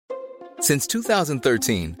Since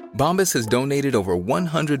 2013, Bombas has donated over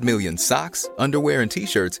 100 million socks, underwear, and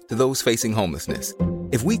T-shirts to those facing homelessness.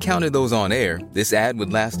 If we counted those on air, this ad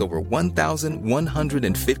would last over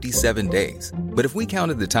 1,157 days. But if we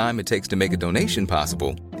counted the time it takes to make a donation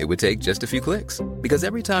possible, it would take just a few clicks. Because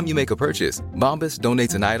every time you make a purchase, Bombas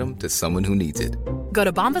donates an item to someone who needs it. Go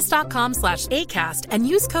to bombas.com/ACAST and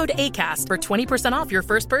use code ACAST for 20% off your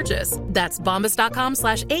first purchase. That's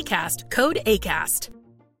bombas.com/ACAST, code ACAST.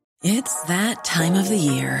 It's that time of the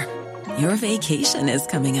year. Your vacation is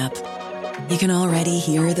coming up. You can already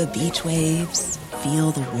hear the beach waves,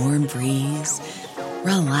 feel the warm breeze,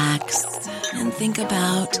 relax, and think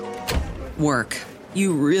about work.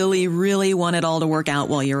 You really, really want it all to work out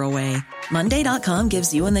while you're away. Monday.com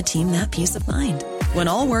gives you and the team that peace of mind. When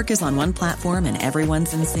all work is on one platform and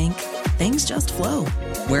everyone's in sync, things just flow.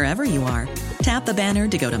 Wherever you are, tap the banner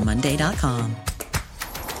to go to Monday.com.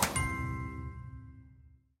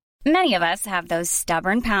 Many of us have those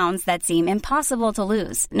stubborn pounds that seem impossible to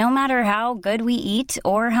lose, no matter how good we eat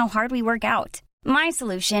or how hard we work out. My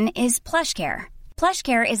solution is PlushCare.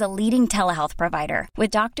 PlushCare is a leading telehealth provider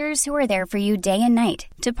with doctors who are there for you day and night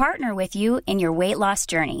to partner with you in your weight loss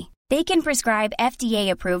journey. They can prescribe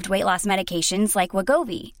FDA-approved weight loss medications like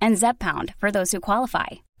Wegovy and Zepbound for those who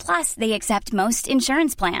qualify. Plus, they accept most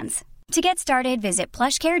insurance plans. To get started, visit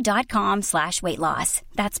plushcare.com/weightloss.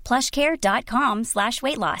 That's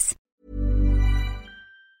plushcare.com/weightloss.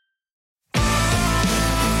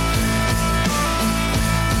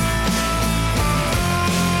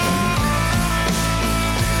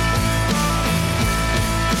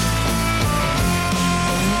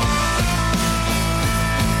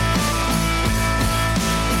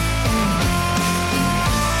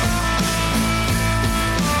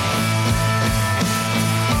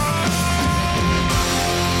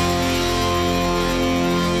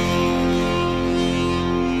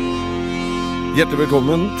 Hjertelig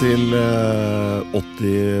velkommen til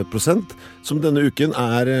 80%, som denne uken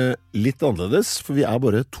litt annerledes, for vi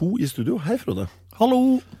bare 2 i studio. Hei, Frode.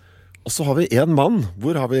 Hallo. Og så har vi en mann.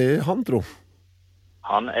 Hvor har vi han, tro?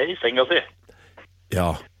 Han I senga si.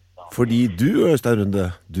 Ja, fordi du, Øystein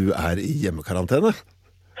Runde, du I hjemmekarantene.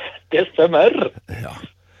 Det stemmer. Ja.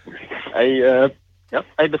 Jeg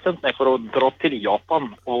bestemte meg for å dra til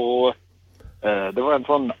Japan, og det var en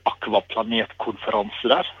sånn akvaplanet-konferanse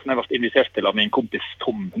der, som jeg ble invitert til av min kompis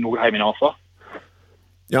Tom Nordheim I NASA.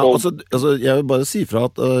 Ja, altså, jeg vil bare si fra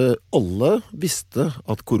at alle visste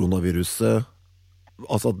at koronaviruset,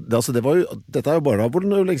 dette jo bare, hvor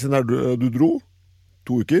lenge siden du dro?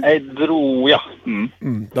 2 uker? Jeg dro, ja.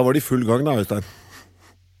 Da var det I full gang da, Øystein.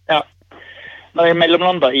 Ja. Når jeg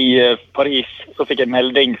mellomlandet I Paris, så fikk jeg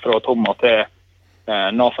melding fra Tom at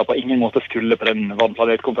NASA på ingen måte skulle på den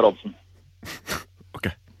vannplanetkonferansen. Ok.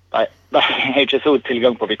 Nei, det ikke så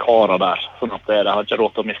tilgang på vikarer der, sånn at det har ikke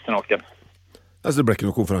råd til å miste noen. Altså, det ble ikke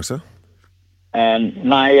noen konferanse?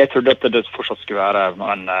 Nei, jeg trodde at det fortsatt skulle være,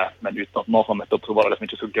 men uten at NASA møtte opp, så var det liksom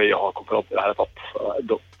ikke så gøy å ha konferanse I det hele tatt.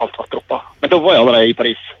 Alt var droppet. Men da var jeg allerede I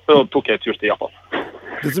Paris, så tok jeg tur til Japan.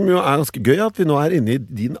 Det som jo ganske gøy at vi nå inne I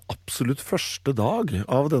din absolutt første dag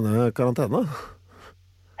av denne karantene.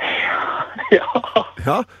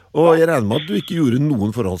 Ja, og jeg regner med at du ikke gjorde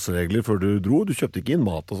noen forholdsregler før du dro. Du kjøpte ikke inn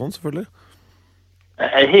mat og sånn, selvfølgelig.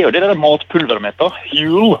 Jeg har jo det der matpulveret mitt da,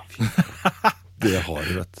 Huel. Det har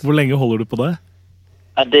du, vet. Hvor lenge holder du på det?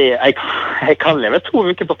 Jeg kan leve 2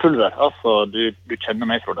 uker på pulver. Altså, du kjenner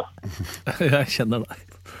meg fra det. Jeg kjenner deg.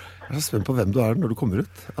 Jeg så spent på hvem du når du kommer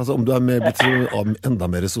ut. Altså, om du blitt enda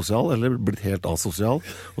mer sosial, eller blitt helt asosial.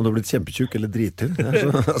 Om du har blitt kjempetjukk eller drittynn. Jeg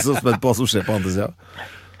så spent på hva som skjer på andre siden.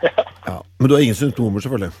 Ja. Men du har ingen symptomer,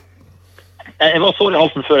 selvfølgelig? Jeg var sår I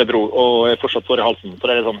halsen før jeg dro, og jeg fortsatt sår I halsen. Så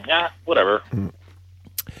det sånn, whatever.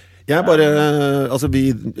 Jeg bare,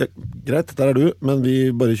 greit, der du, men vi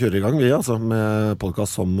bare kjører I gang, med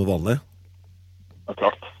podcast som vanlig. Ja,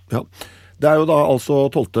 klart. Ja. Det jo da altså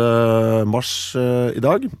 12. mars I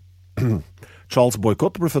dag. Charles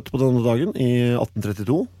Boycott ble født på denne dagen I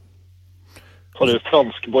 1832. Har du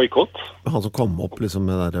fransk boykott? Han som kom opp liksom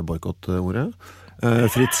med det boykott-ordet.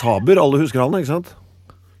 Fritz Haber, alle husker han, ikke sant?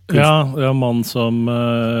 Ja, mann som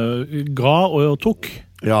ga og tok.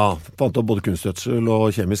 Ja, fant opp både kunstgjødsel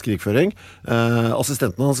og kjemisk krigføring.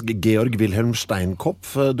 Assistenten hans, Georg Wilhelm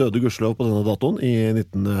Steinkopf, døde gudskjelov på denne datoen I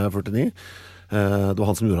 1949. Det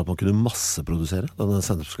var han som gjorde at man kunne masseprodusere denne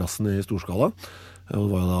sennepsgassen I storskala. Og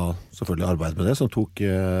det var jo da selvfølgelig arbeid med det som tok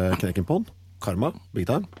knekken på han. Karma, big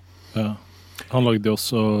time. Ja. Han lagde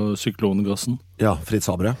også syklongassen. Ja, Fritz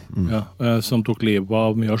Haber, ja. Som tok livet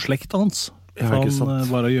av mye av slekta hans. Ja, For ikke sant. han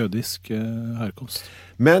var av jødisk herkomst.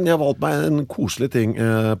 Men jeg har valgt meg en koselig ting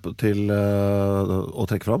til å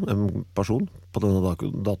trekke fram. En person på denne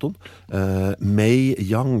datoen. May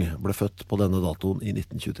Young ble født på denne datoen i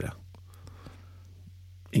 1923.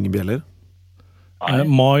 Ingen bjeller.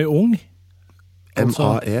 Mai Ung.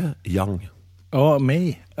 Altså- M-A-E Young. Ja,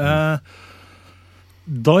 May.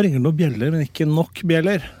 Da ringer det noen bjeller, men ikke nok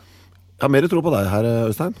bjeller. Jeg har mer tro på deg her,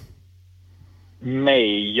 Øystein.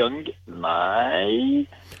 May Young? Nei.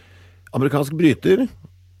 Amerikansk bryter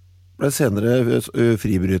ble senere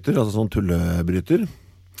fribryter, altså sånn tullebryter.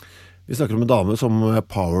 Vi snakker om en dame som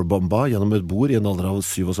powerbomba gjennom et bord i en alder av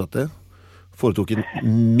 77. Foretok en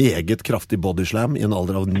meget kraftig bodyslam i en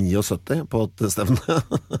alder av 79 på et stevne.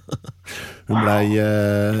 Hun ble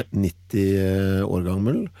 90 år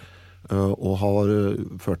gammel og har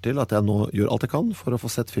ført til at jeg nå gjør alt jeg kan for å få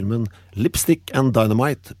sett filmen Lipstick and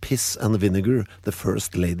Dynamite, Piss and Vinegar, The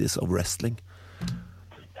First Ladies of Wrestling.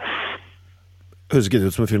 Høres ikke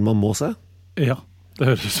det ut som en film man må se? Ja, det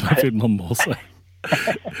høres ut som en film man må se.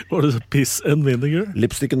 Var det så Piss and Vinegar?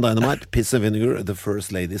 Lipstick and Dynamite, Piss and Vinegar, The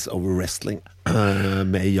First Ladies of Wrestling.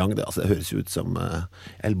 Med Young, det høres jo ut som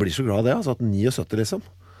jeg blir så glad av det, altså at 79 liksom.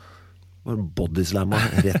 Bodyslamma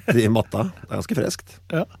rett i matta. Det ganske freskt.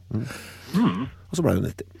 Ja. Og så ble hun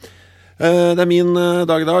 90. Det min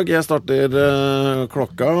dag i dag. Jeg starter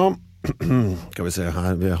klokka. Skal vi se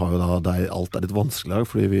her. Vi har jo da deg. Alt litt vanskelig,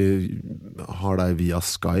 fordi vi har deg via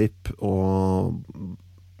Skype og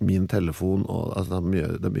min telefon. Og, altså,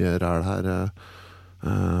 det er mye ræl her,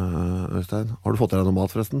 Øystein. Har du fått deg noe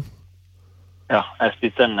mat, forresten? Ja, jeg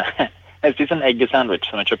spiste en eggesandwich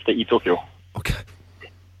som jeg kjøpte i Tokyo. Ok.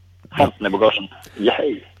 Fant den i bagasjen.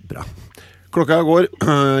 Yay! Bra. Klokka går.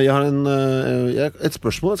 Jeg har et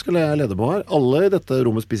spørsmål jeg skal lede på her. Alle i dette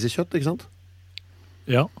rommet spiser kjøtt, ikke sant?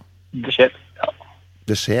 Ja. Det skjer. Ja,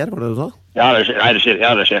 Det skjer, var det du sa? ja det skjer. Nei, det skjer. Ja,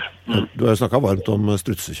 det skjer. Du har jo snakket varmt om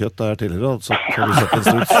strutsekjøtt der tidligere. Så har du sett en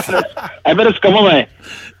struts? Jeg bare skammer meg.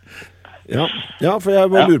 Ja, for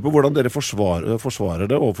jeg bare lurer på hvordan dere forsvarer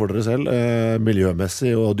det overfor dere selv,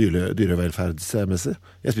 miljømessig og dyrevelferdsmessig.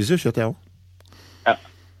 Jeg spiser jo kjøtt, jeg også.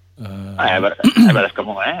 Nei, jeg bare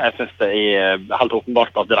skammer meg. Jeg synes det er helt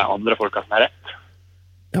åpenbart at det er de andre folka som er rett.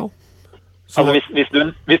 Ja. Så, Altså, hvis du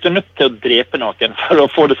er nødt til å drepe noen for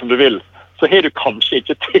å få det som du vil, så har du kanskje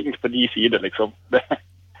ikke tenkt på de sider, liksom.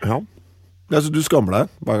 ja. Altså, du skammer deg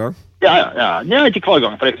hver gang? Ja, ikke hver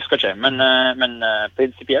gang, for jeg husker ikke. Men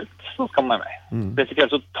prinsipielt så skammer jeg meg.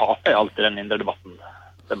 Prinsipielt så taper jeg alltid den indre debatten.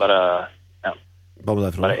 Det er bare, ja. Hva med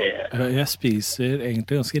deg, Frode? Jeg spiser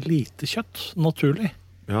egentlig ganske lite kjøtt, naturlig.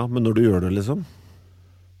 Ja, men når du gjør det, liksom?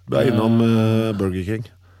 Du er innom Burger King.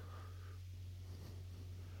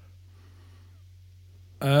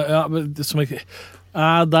 Ja, men det som ikke...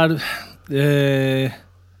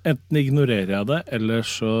 enten ignorerer jeg det, eller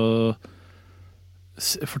så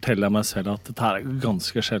forteller jeg meg selv at dette er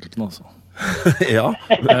ganske sjelden, altså. Ja.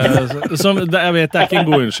 Jeg vet det er ikke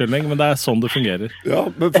en god unnskyldning, men det er sånn det fungerer. Ja,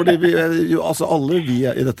 men fordi alle vi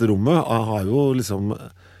i dette rommet har jo liksom...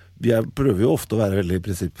 prøver jo ofte å være veldig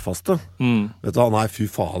prinsippfaste. Vet du, nei, fy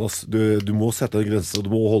faen, ass. Du må sette en grense, og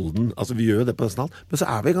du må holde den. Altså, vi gjør jo det på nesten alt. Men så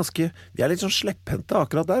er vi er litt sånn slepphendte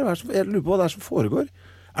akkurat der. Jeg lurer på hva det er som foregår.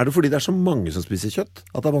 Er det fordi det er så mange som spiser kjøtt,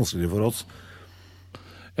 at det er vanskeligere for oss?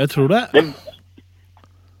 Jeg tror det.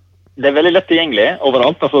 Det er veldig lett tilgjengelig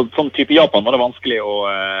overalt. Altså, sånn type Japan var det vanskelig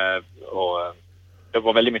det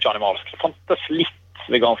var veldig mye animalsk. Det fantes litt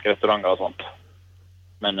veganske restauranter og sånt.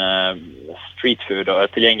 Men street food og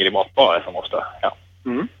tilgjengelig mat var det som ofte, ja.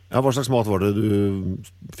 Ja, hva slags mat var det du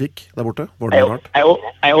fikk der borte? Var det rart?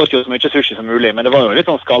 Jeg åt jo så mye sushi som mulig, men det var jo litt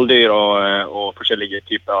sånn skalldyr og forskjellige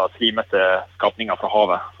typer slimete skapninger fra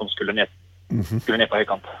havet som skulle ned på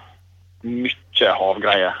høykant. Mye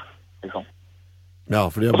havgreier, liksom. Ja,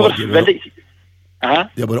 for de Og så var det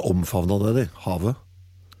har bare omfavnet det, havet.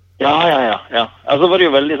 Ja. Altså var det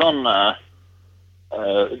jo veldig sånn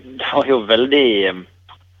det var jo veldig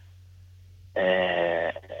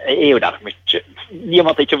jeg er jo der mye i og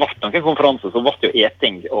med at det ikke ble noen konferanse, så ble det jo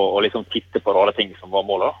eting og liksom titte på rare ting som var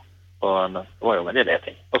målet, og det var jo en del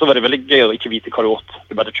eting, og så var det veldig gøy å ikke vite hva du åt.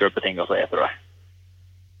 Du bare kjøper ting og så eter du det.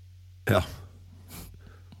 Ja,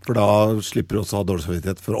 for da slipper du også å ha dårlig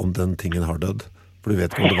samvittighet for om den tingen har dødd, for du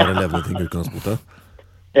vet ikke om det var en levende ting i utgangspunktet.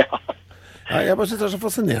 Ja. Jeg bare synes det er så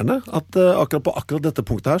fascinerende at akkurat dette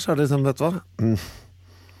punktet her så er det liksom, vet du hva,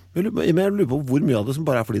 jeg lurer på hvor mye av det som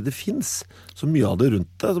bare er fordi det finnes så mye av det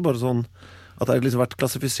rundt det, så bare sånn at det har liksom vært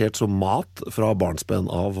klassifisert som mat fra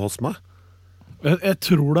barnsben av hos meg. Jeg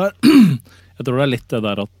tror det er litt det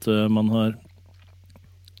der at man har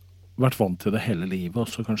vært vant til det hele livet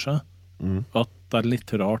også, kanskje. At det er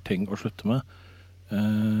litt rar ting å slutte med.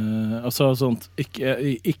 Altså sånt,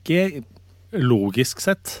 ikke logisk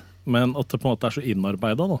sett, men at det på en måte er så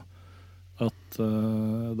innarbeidet da. At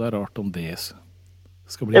det er rart om det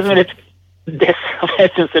skal bli... Det som jeg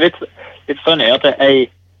synes er litt funny, er at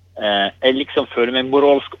jeg liksom føler meg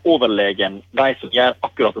moralsk overlegen de som gjør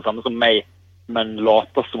akkurat det samme som meg, men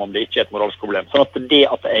later som om det ikke er et moralsk problem. Sånn at det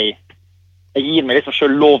at jeg gir meg liksom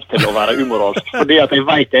selv lov til å være umoralsk, fordi at jeg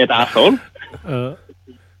vet det er et asshole.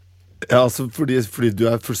 Ja, altså fordi du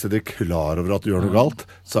er fullstendig klar over at du gjør noe galt,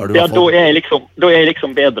 så er du i hvert fall... Ja, da er jeg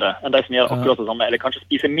liksom bedre enn de som gjør akkurat det samme, eller kanskje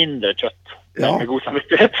spiser mindre kjøtt med god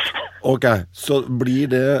samvittighet. Ok, så blir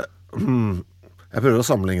det... Jeg prøver å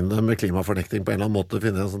sammenligne det med klimafornekting på en eller annen måte,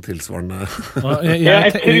 finne en sånn tilsvarende...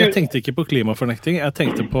 jeg tenkte ikke på klimafornekting, jeg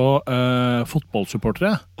tenkte på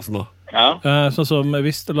fotballsupportere. Sånn da? Ja. Sånn som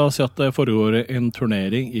hvis, la oss si at det foregår en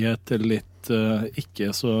turnering i et litt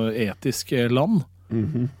ikke så etisk land,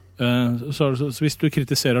 så hvis du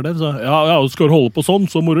kritiserer det, så skal du holde på sånn,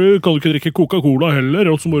 så kan du ikke drikke Coca-Cola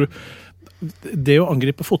heller, og så må du... Det å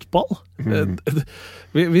angripe fotball,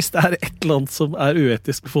 hvis det er et land som er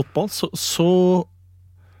uetisk med fotball, så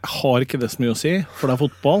har ikke det så mye å si, for det er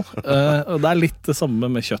fotball. Og det er litt det samme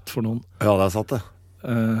med kjøtt for noen. Ja, det er sant det.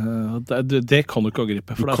 Det kan du ikke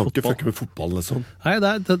angripe, for det er fotball. Du kan ikke fucke med fotball, liksom.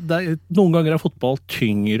 Nei, noen ganger er fotball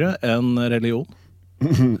tyngre enn religion.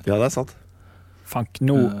 Ja, det er sant. Fank,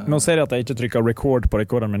 nå ser jeg at jeg ikke trykker record på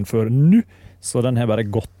rekorden min før nå, så den har bare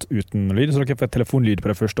gått uten lyd, så dere får telefonlyd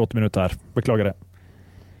på de første 8 minutter her. Beklager det.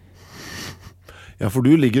 Ja, for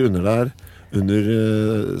du ligger under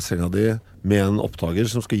senga di med en opptaker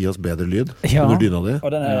som skal gi oss bedre lyd under dyna di.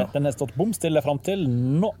 Og den har stått bom stille frem til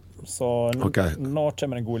nå, så nå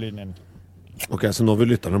kommer den gode lyden inn. Ok, så nå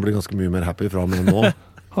vil lytterne bli ganske mye mer happy fra med nå.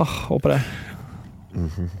 Håper det.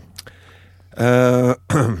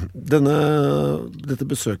 Dette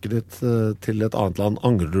besøket ditt til et annet land,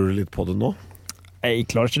 angrer du litt på det nå? Jeg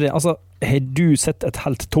klarer ikke det. Altså, har du sett et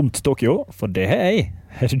helt tomt Tokyo? For det har jeg.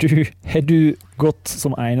 Har du gått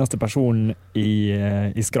som eneste person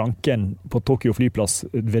i skranken på Tokyo flyplass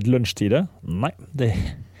ved lunsjtider? Nei,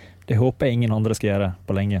 det håper jeg ingen andre skal gjøre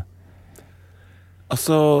på lenge.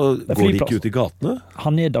 Altså, går de ikke ut i gatene?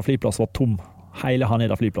 Haneda flyplass var tom. Hele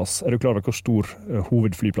Haneda flyplass. Er du klar over hvor stor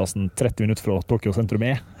hovedflyplassen 30 minutter fra Tokyo sentrum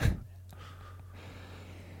er?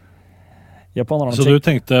 Så du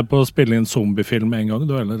tenkte på å spille inn zombiefilm en gang,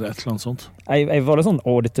 eller et eller annet sånt? Jeg var litt sånn,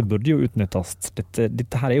 dette burde jo utnyttes.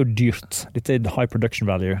 Dette her er jo dyrt. Dette er high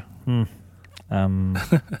production value.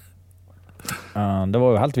 Det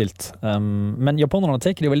var jo helt vilt. Men japanerne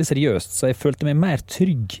tar det jo veldig seriøst, så jeg følte meg mer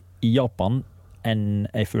trygg i Japan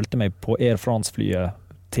enn jeg følte meg på Air France-flyet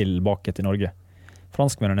tilbake til Norge.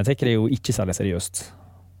 Franskmennene tar det jo ikke særlig seriøst.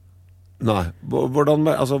 Nei.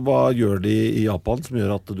 Hva gjør de i Japan som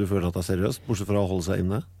gjør at du føler at det er seriøst, bortsett fra å holde seg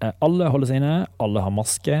inne? Alle holder seg inne, alle har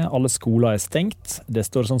maske, alle skoler er stengt. Det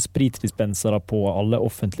står sånn spritdispensere på alle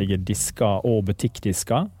offentlige disker og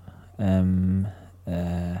butikkdisker.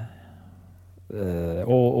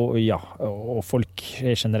 Og folk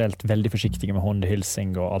er generelt veldig forsiktige med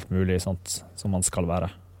håndhilsing og alt mulig sånt som man skal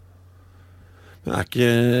være. Men er ikke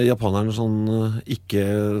japanerne sånn ikke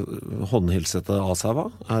håndhilsete av seg, hva?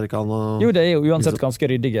 Er ikke han Jo, det er jo uansett ganske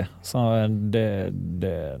ryddige. Så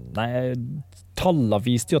Nei, tallene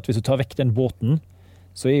viste jo at hvis du tar vekk den båten,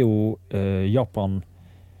 så er jo Japan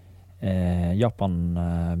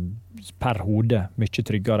per hode mye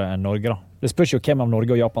tryggere enn Norge, da. Det spørs jo hvem av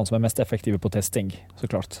Norge og Japan som er mest effektive på testing, så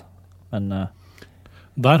klart. Men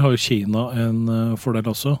der har jo Kina en fordel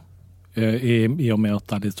også. I og med at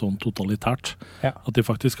det er litt sånn totalitært, at de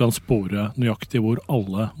faktisk kan spore nøyaktig hvor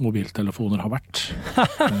alle mobiltelefoner har vært.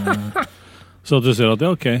 Så at du ser at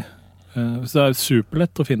ok. Så det er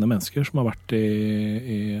superlett å finne mennesker som har vært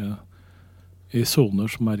i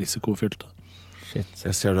zoner som er risikofylte. Shit.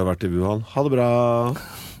 Jeg ser du har vært i Wuhan. Ha det bra.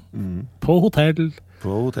 På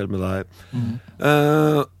hotell med deg.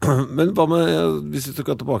 Men hva med, hvis vi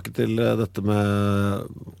skal tilbake til dette med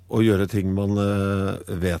å gjøre ting man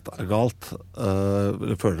vet er galt,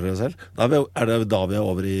 føler dere selv? Er det da vi er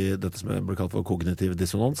over i dette som blir kalt for kognitiv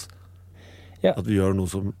dissonans? Ja. At vi gjør noe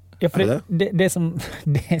som det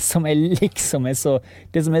som er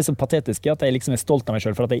så patetisk, er at jeg liksom er stolt av meg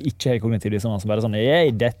selv for at jeg ikke har kognitiv dissonans. Bare sånn,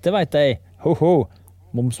 dette vet jeg, ho-ho,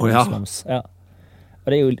 moms. Ja. Og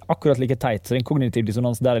det er jo akkurat like teit, så det er en kognitiv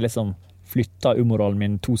dissonans der jeg liksom flytter umoralen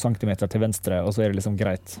min 2 centimeter til venstre, og så er det liksom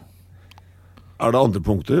greit. Er det andre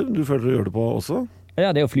punkter du føler å gjøre det på også? Ja,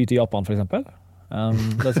 det er å fly til Japan, for eksempel.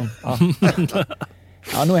 Det er sånn,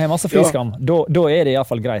 nå har jeg masse flyskam. Da er det i hvert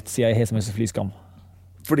fall greit, siden jeg har så mye flyskam.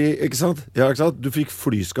 fordi, ikke sant? Ja, ikke sant? Du fikk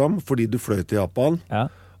flyskam fordi du fløy til Japan. Ja.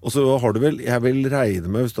 Og så har du vel, jeg vil regne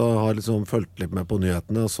med, hvis du har liksom fulgt litt med på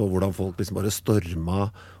nyhetene, så hvordan folk liksom bare storma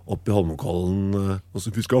opp i Holmenkollen, og så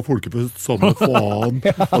vi skal ha folkefest, samme faen.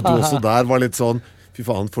 At du også der var litt sånn, fy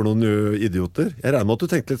faen for noen idioter. Jeg regner med at du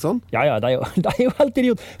tenkte litt sånn. Ja, de er jo helt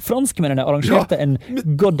idiot. Franskmennene arrangerte en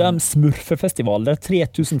goddamn smurfefestival, der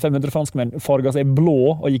 3500 franskmenn farget seg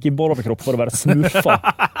blå og gikk i borderkropp for å være smurfa.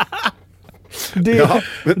 Det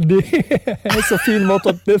er så fin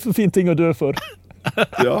måte, det er så fin ting å dø for.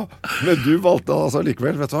 Ja, men du valgte altså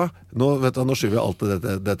likevel, vet du hva? Nå skyver jeg alt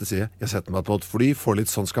dette sier. Jeg setter meg på et fly, får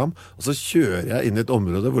litt sånn skam, og så kjører jeg inn i et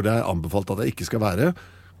område hvor det er anbefalt at jeg ikke skal være.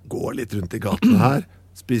 Går litt rundt i gatene her,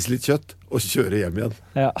 spiser litt kjøtt, og kjører hjem igjen.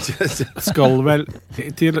 Ja. Skal vel,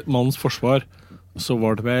 til mannens forsvar, så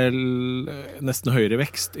var det vel nesten høyere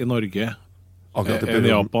vekst i Norge enn i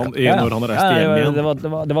Japan når han reiste hjem igjen.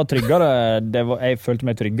 Det var tryggere, jeg følte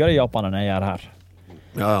meg tryggere i Japan enn jeg gjør her.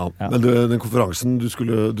 Ja. Men den konferansen, du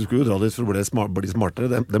skulle jo dra dit for å bli smartere,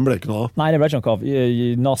 den ble ikke noe av. Nei, det ble ikke noe av.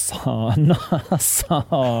 NASA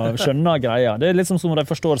skjønner greia. Det er litt som de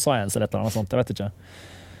forstår science eller et eller annet sånt, jeg vet ikke.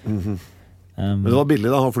 Men det var billig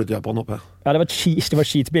da, å flytte til Japan oppe. Ja, det var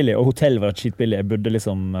skitbillig, og hotellet var skitbillig. Jeg bodde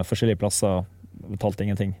liksom forskjellige plasser, betalte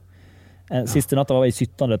ingenting. Siste natta var jeg i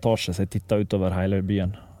 17. etasje, så jeg tittet utover hele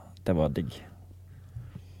byen. Det var digg.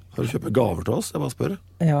 Har du kjøpt gaver til oss? Jeg bare spør.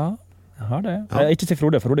 Ja, jeg har det. Ikke til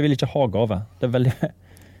Frode, for Frode vil ikke ha gave. Det er veldig,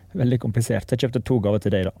 veldig komplisert. Jeg kjøpte 2 gaver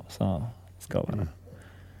til deg da, så skal være.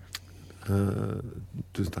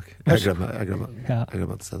 Tusen takk. Jeg gleder meg til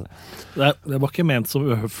å se det. Det var ikke ment som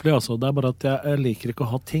uhøflig, altså. Det er bare at jeg liker ikke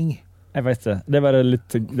å ha ting. Jeg vet det. Det er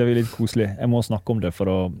litt koselig. Jeg må snakke om det for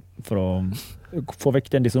å få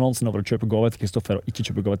vekk den dissonansen over å kjøpe gave til Kristoffer og ikke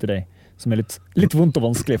kjøpe gave til deg, som er litt vondt og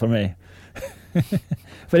vanskelig for meg.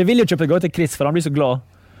 For jeg vil jo kjøpe gave til Chris, for han blir så glad.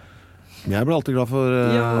 Jeg blir alltid glad for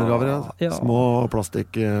gaver. Ja. Små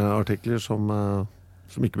plastikkartikler som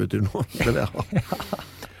ikke betyr noe. Det vil jeg ha.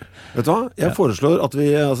 Vet du hva? Jeg foreslår at det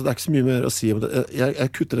er ikke så mye mer å si om det. Jeg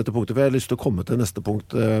kutter dette punktet, for jeg har lyst til å komme til neste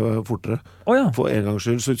punkt fortere. For en gangs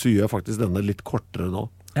skyld så gjør jeg faktisk denne litt kortere nå.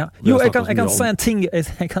 Ja. Jo, jeg kan si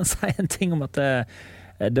en ting om at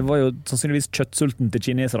det var jo sannsynligvis kjøttsulten til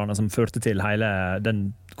kineserne som førte til hele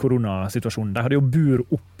den koronasituasjonen. De hadde jo bur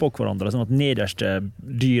oppå hverandre, sånn at nederste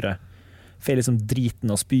dyret får liksom driten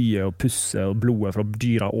og spyet og pusset og blodet fra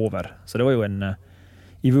dyra over. Så det var jo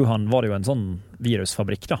i Wuhan var det jo en sånn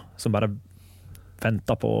virusfabrikk da, som bare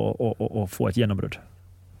ventet på å få et gjennombrudd.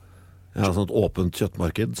 Ja, sånn et åpent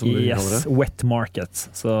kjøttmarked, som de kaller det. Yes, wet market.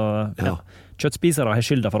 Så kjøttspisere har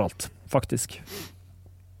skylda for alt, faktisk.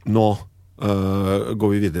 Nå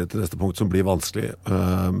går vi videre til neste punkt, som blir vanskelig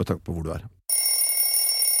med tanke på hvor du er.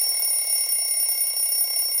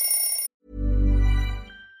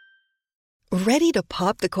 Ready to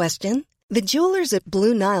pop the question? The jewelers at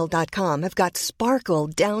BlueNile.com have got sparkle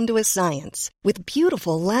down to a science with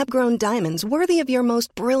beautiful lab-grown diamonds worthy of your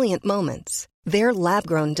most brilliant moments. Their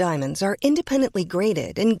lab-grown diamonds are independently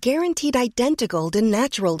graded and guaranteed identical to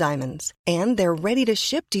natural diamonds, and they're ready to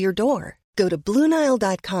ship to your door. Go to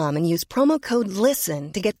BlueNile.com and use promo code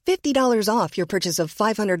LISTEN to get $50 off your purchase of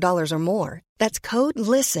 $500 or more. That's code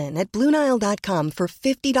LISTEN at BlueNile.com for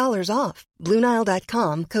 $50 off.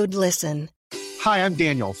 BlueNile.com, code LISTEN. Hi, I'm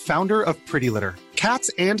Daniel, founder of Pretty Litter. Cats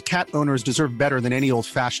and cat owners deserve better than any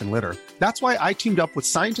old-fashioned litter. That's why I teamed up with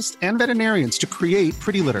scientists and veterinarians to create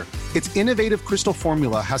Pretty Litter. Its innovative crystal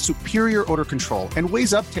formula has superior odor control and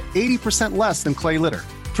weighs up to 80% less than clay litter.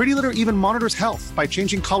 Pretty Litter even monitors health by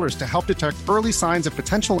changing colors to help detect early signs of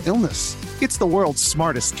potential illness. It's the world's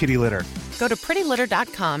smartest kitty litter. Go to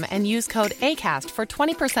prettylitter.com and use code ACAST for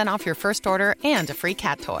 20% off your first order and a free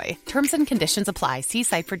cat toy. Terms and conditions apply. See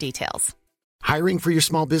site for details. Hiring for your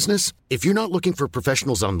small business? If you're not looking for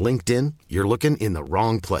professionals on LinkedIn, you're looking in the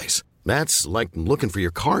wrong place. That's like looking for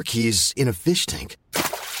your car keys in a fish tank.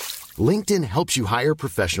 LinkedIn helps you hire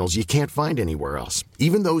professionals you can't find anywhere else,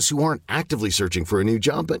 even those who aren't actively searching for a new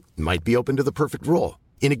job but might be open to the perfect role.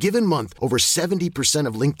 In a given month, over 70%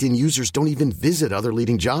 of LinkedIn users don't even visit other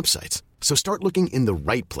leading job sites. So start looking in the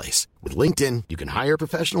right place. With LinkedIn, you can hire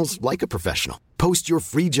professionals like a professional. Post your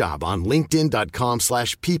free job on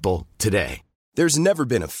linkedin.com/people today. There's never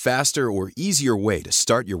been a faster or easier way to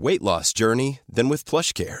start your weight loss journey than with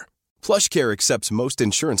PlushCare. PlushCare accepts most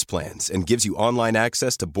insurance plans and gives you online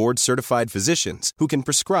access to board-certified physicians who can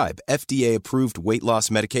prescribe FDA-approved weight loss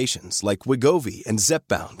medications like Wegovy and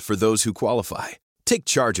Zepbound for those who qualify. Take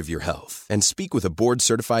charge of your health and speak with a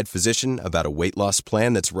board-certified physician about a weight loss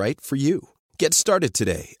plan that's right for you. Get started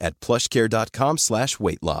today at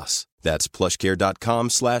plushcare.com/weight loss. That's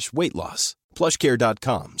plushcare.com/weight loss.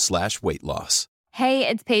 PlushCare.com/weight loss. Hey,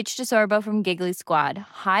 it's Paige DeSorbo from Giggly Squad.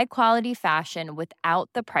 High quality fashion without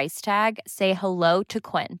the price tag. Say hello to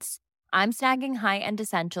Quince. I'm snagging high-end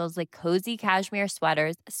essentials like cozy cashmere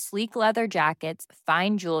sweaters, sleek leather jackets,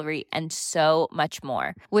 fine jewelry, and so much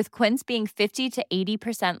more. With Quince being 50 to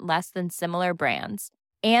 80% less than similar brands.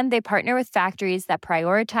 And they partner with factories that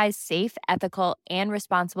prioritize safe, ethical, and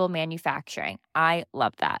responsible manufacturing. I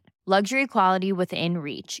love that. Luxury quality within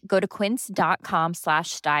reach. Go to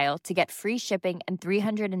quince.com/style to get free shipping and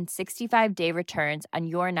 365-day returns on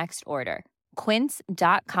your next order.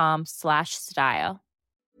 Quince.com/style.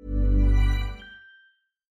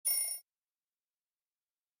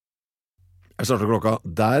 Jeg starter klokka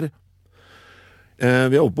der.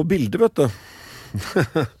 Vi oppe på bildet, vet du.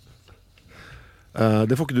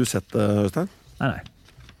 Det får ikke du sett, Øystein. Nei.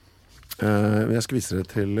 Jeg skal vise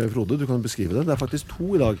det til Frode. Du kan beskrive det. Det faktisk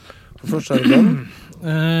 2 i dag. For først det den.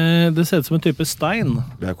 Det ser ut som en type stein.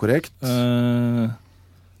 Det korrekt.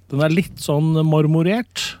 Den litt sånn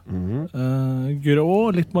marmorert.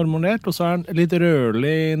 Grå, litt marmorert, og så den litt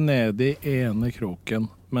rødlig nede i ene kroken.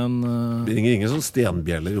 Men det ringer ingen sånn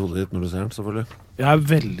stenbjeller i hodet ditt når du ser den, selvfølgelig. Jeg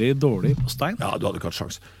veldig dårlig på stein. Ja, du hadde ikke hatt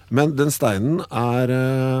sjans. Men den steinen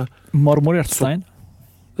marmorert stein?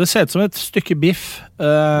 Det ser ut som et stykke biff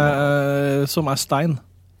som stein.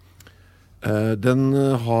 Den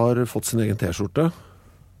har fått sin egen t-skjorte.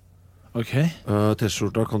 Ok.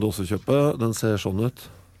 T-skjorta kan du også kjøpe. Den ser sånn ut.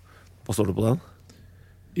 Hva står det på den?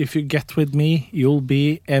 If you get with me, you'll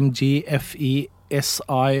be MGFESIOOH.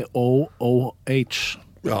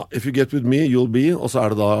 Ja, if you get with me, you'll be. Og så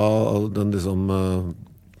det da den liksom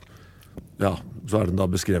ja, så den da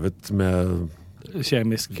beskrevet med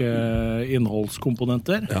kjemiske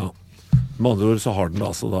innholdskomponenter. Ja. Med andre ord så har den da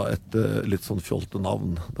altså da et litt sånn fjolte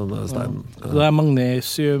navn, denne steinen. Ja. Det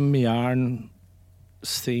magnesium, jern,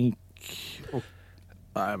 zink og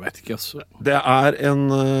nei, jeg vet ikke. Altså. Det en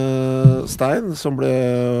stein som ble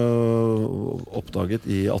oppdaget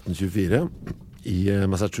i 1824 i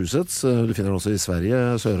Massachusetts. Du finner den også i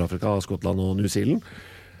Sverige, Sør-Afrika, Skottland og New Zealand.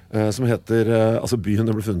 Som heter, altså byen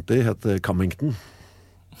den ble funnet i heter Cummington.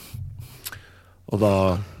 Og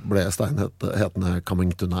da ble steinen hetende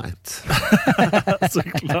Coming Tonight. Så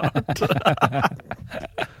klart.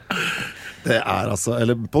 Det altså,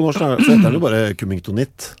 eller på norsk så heter den jo bare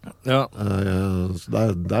Cummingtonit. Ja. Så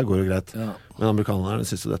der går det greit. Ja. Men amerikanerne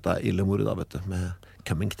synes jo dette ille moro da, vet du, med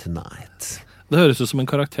Coming Tonight. Det høres ut som en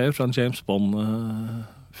karakter fra en James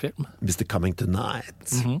Bond-film. Mr. Coming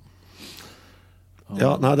Tonight.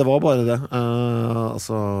 Ja, nei, det var bare det.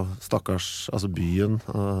 Altså, stakkars, altså byen.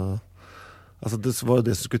 Altså, det var jo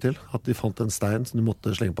det som skulle til. At de fant en stein som de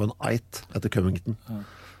måtte slenge på en eit etter Cummington. Ja.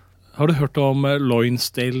 Har du hørt om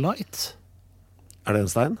Loinsdale Light? Det en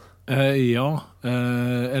stein? Ja.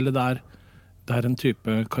 Eller det en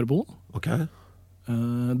type karbon. Ok.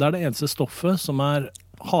 Det det eneste stoffet som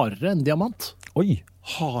hardere enn diamant. Oi!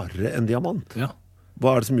 Hardere enn diamant? Ja.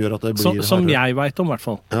 Hva det som gjør at det blir hardere? Som jeg vet om, I hvert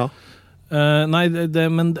fall. Ja. Nei,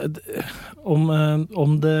 men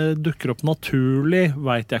om det dukker opp naturlig,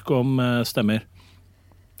 vet jeg ikke om stemmer.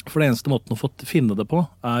 For det eneste måten å finne det på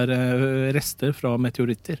rester fra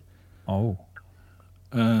meteoritter.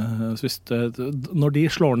 Så når de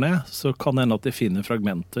slår ned, så kan det hende at de finner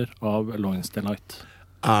fragmenter av Loinsdale Light.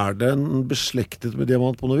 Den beslektet med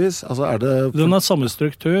diamant på noe vis? Altså Den har samme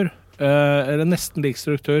struktur, eller nesten lik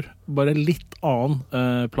struktur, bare litt annen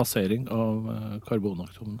plassering av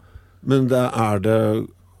karbonatomen. Men det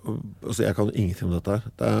altså jeg kan jo ingenting om dette her.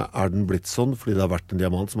 Den blitt sånn fordi det har vært en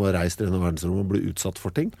diamant som har reist i denne verdensrommet og blitt utsatt for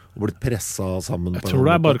ting, og blitt presset sammen? Jeg tror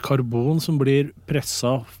det bare karbon som blir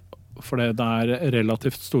presset, fordi det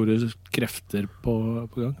relativt store krefter på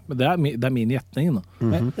gang. Men det min gjetning da.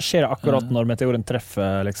 Men skjer det akkurat når meteoren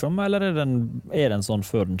treffer, liksom? Eller den sånn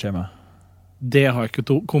før den kommer? Det har jeg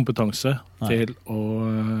ikke kompetanse til å...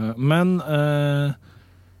 Men...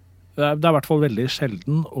 Det I hvert fall veldig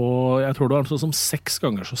sjelden, og jeg tror det var sånn som 6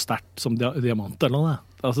 ganger så sterkt som diamant eller noe.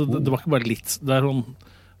 Altså, det var ikke bare litt. Det på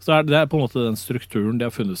en måte den strukturen de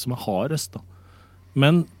har funnet som hardest. Da.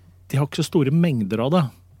 Men de har ikke så store mengder av det,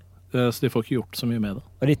 så de får ikke gjort så mye med det.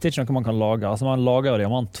 Og dette ikke noe man kan lage? Altså, man lager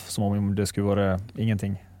diamant som om det skulle være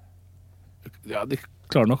ingenting? Ja, de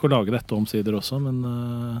klarer nok å lage dette omsider også, men...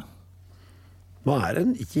 Nå det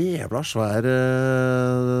en jævla svær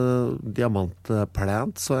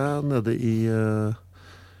diamantplant, så jeg nede i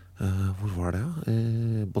hvor var det?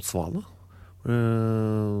 I Botswana.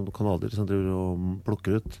 Kanadier som driver og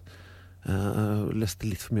plukker ut. Leste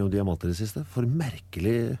litt for mye om diamanter I det siste. For en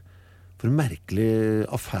merkelig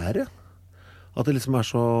affære. At det liksom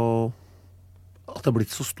så... At det har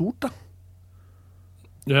blitt så stort, da.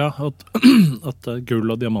 Ja, at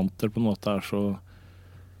gull og diamanter på en måte så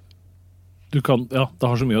det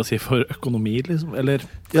har så mye å si for økonomi, liksom, eller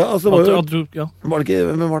ja, altså det var jo, var det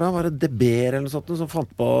ikke, men var det De Beer eller noe sånt som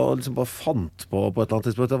fant på et eller annet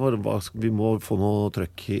tidspunkt vi må få noe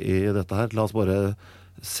trøkk i dette her, la oss bare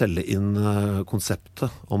selge inn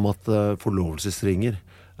konseptet om at forlovelsesringer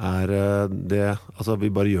det, altså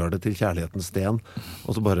vi bare gjør det til kjærlighetens sten,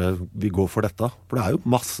 og så bare vi går for dette, for det jo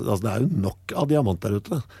masse, altså det jo nok av diamant der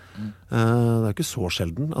ute. Det ikke så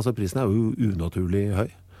sjelden, altså prisen jo unaturlig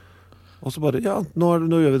høy. Og så bare, ja, nå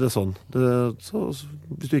gjør vi det sånn. Så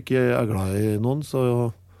hvis du ikke glad i noen, så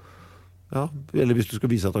ja, eller hvis du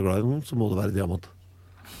skal vise at du glad i noen, så må det være diamant.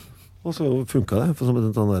 Og så funket det, for som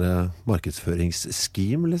en sånn der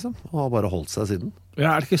markedsføringsscheme, liksom, og har bare holdt seg siden.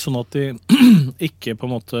 Ja, det ikke sånn at de ikke på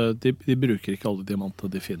en måte, de bruker ikke alle diamanter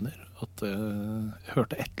de finner? At jeg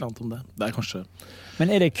hørte et eller annet om det. Det kanskje...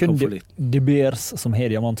 Men det kun De Beers som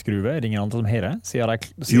har diamantgruve? Det ingen andre som har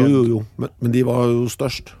det? Jo, men de var jo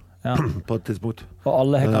størst. Ja. På et tidspunkt. Og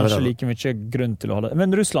alle har kanskje like mye grunn til å ha det.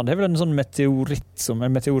 Men Russland har vel en sånn meteor som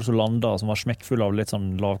landet, som var smekkfull av litt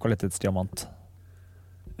sånn lavkvalitetsdiamant.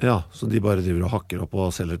 Ja, så de bare driver og hakker opp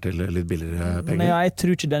og selger til litt billigere penger. Men jeg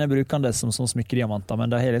tror ikke den brukende som sånn smykkediamanter,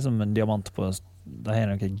 men de har liksom en diamant på, de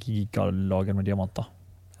har noen gigalager med diamanter,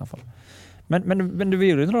 i hvert fall. Men det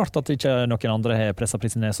blir jo rart at ikke noen andre har presset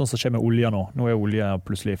prisen ned, sånn som skjer med olja nå. Nå olja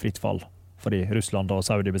plutselig fritt fall. Fordi Russland og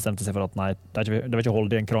Saudi bestemte seg for at nei, det vil ikke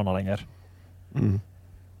holde i en krana lenger.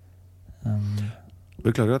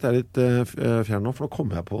 Beklager at jeg litt fjern nå, for nå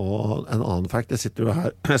kommer jeg på en annen fact. Jeg sitter jo her,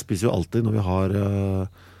 jeg spiser jo alltid når vi har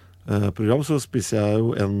program, så spiser jeg jo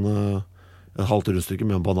en halvt rundstykke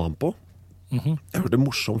med en banan på. Jeg hørte en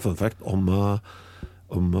morsom fun fact om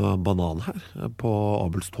banan her på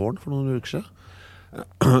Abelstårn for noen uker siden.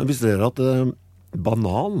 Visste dere at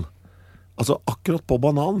banan, altså akkurat på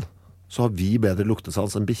banan, så har vi bedre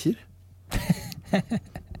luktesans enn bikkjer.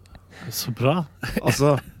 Så bra.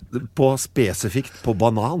 Altså, spesifikt på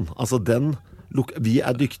banan. Altså, vi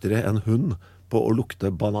dyktigere enn hund på å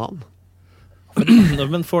lukte banan.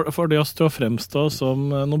 Men får det oss til å fremstå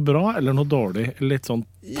som noe bra eller noe dårlig? Litt sånn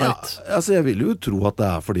teit? Ja, altså jeg vil jo tro at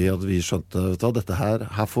det fordi at vi skjønte at dette her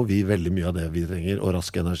får vi veldig mye av det vi trenger, og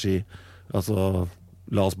rask energi. Altså...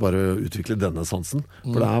 La oss bare utvikle denne sansen.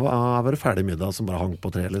 For det bare ferdig middag som bare hang på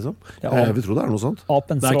tre, liksom. Jeg vil tro det noe sånt.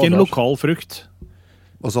 Det ikke en lokal frukt.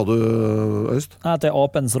 Hva sa du, Øyst? Nei, at det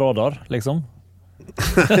apens radar, liksom.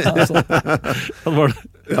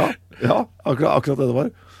 Ja, akkurat det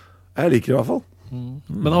var. Jeg liker det i hvert fall.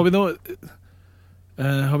 Men har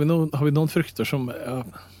vi noen frukter som...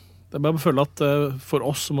 Jeg bare føler at for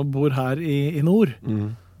oss som bor her i nord...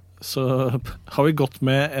 så har vi gått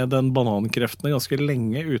med den banankreftene ganske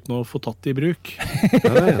lenge uten å få tatt det i bruk.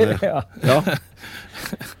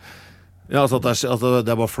 Ja, altså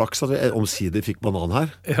det bare flaks at vi omsider fikk banan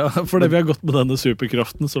her. Ja, fordi vi har gått med denne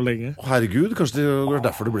superkraften så lenge. Herregud, kanskje det var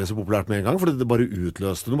derfor det ble så populært med en gang, fordi det bare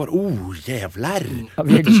utløste noe. Jævlar!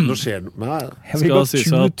 Vi har gått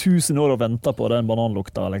 20 000 år og ventet på den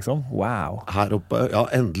bananlukta, liksom. Wow. Her oppe, ja,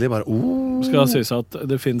 endelig bare, Skal det sies at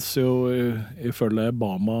det finnes jo, ifølge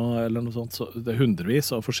Bama eller noe sånt, så det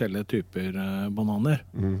hundrevis av forskjellige typer bananer.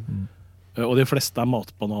 Og de fleste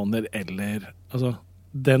matbananer eller, altså,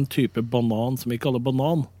 den type banan som vi kaller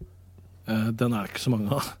banan, den det ikke så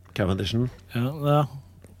mange av. Cavendishen? Ja.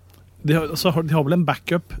 De har vel en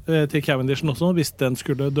backup til Cavendishen også, hvis den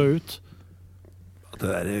skulle dø ut.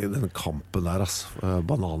 Den kampen der,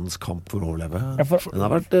 bananens kamp for å overleve. Den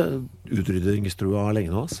har vært utrydningstrua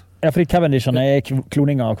lenge nå, Ja, fordi Cavendishen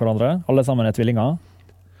kloninger av hverandre. Alle sammen tvillinger.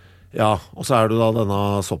 Ja, og så det da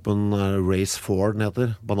denne soppen Race 4, den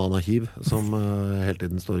heter, banana hiv, som hele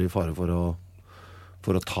tiden står i fare for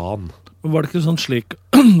å ta den. Var det ikke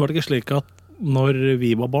slik at når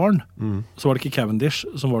vi var barn, så var det ikke Cavendish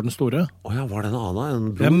som var den store? Ja, var det en annen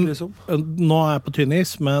enn blod, liksom? Nå jeg på tynn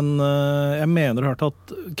is, men jeg mener å ha hørt at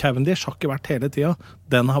Cavendish har ikke vært hele tiden.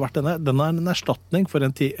 Den har vært en erstatning for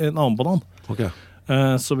en annen banan. Okay.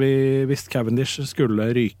 Så hvis Cavendish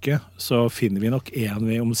skulle ryke, så finner vi nok en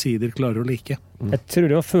vi omsider klarer å like. Jeg tror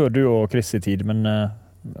det var før du og Chris i tid,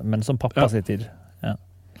 men som pappa sin tid. Ja.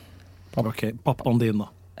 Ok, pappaen din da.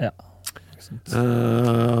 Ja.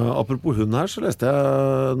 Apropos hund her, så leste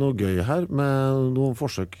jeg noe gøy her med noen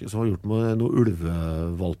forsøk som var gjort med noen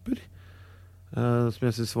ulvevalper, som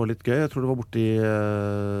jeg synes var litt gøy. Jeg tror det var borte i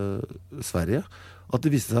Sverige. At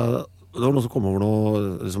det viste seg, det var noen som kom over noe,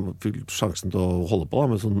 liksom fikk sjansen til å holde på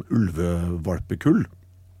da, med sånn ulvevalpekull.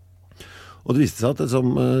 Og det viste seg at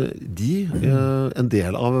en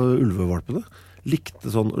del av ulvevalpene likte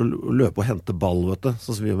sånn å løpe og hente ball, vet du,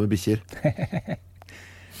 sånn som vi gjør med bikkjer.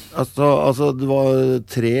 Altså, det var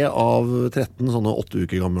 3 av 13 sånne 8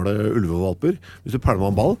 uker gamle ulvevalper. Hvis du pælmer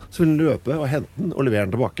en ball, så vil den løpe og hente den og levere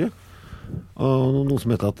den tilbake. Og noen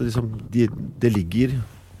som heter at det ligger...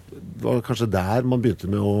 Det var kanskje der man begynte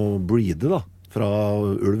med å breede da, fra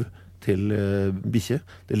ulv til bikkje.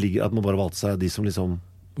 Det ligger at man bare valgte seg de som liksom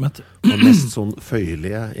var mest sånn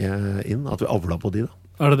føyelige inn, at vi avla på de da.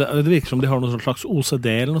 Det virker som de har noe slags OCD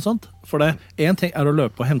eller noe sånt. For en ting å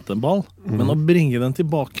løpe og hente en ball, men å bringe den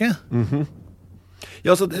tilbake.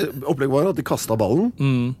 Ja, så opplegget var at de kastet ballen,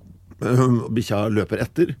 bikkja løper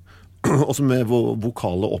etter, og så med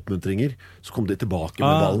vokale oppmuntringer så kom de tilbake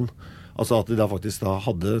med ballen. Altså at de da faktisk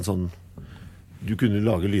hadde en sånn, du kunne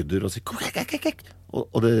lage lyder og si kok,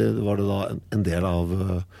 og det var det da en del av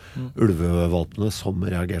ulvevalpene som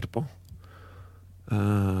reagerte på.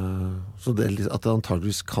 Så det, at det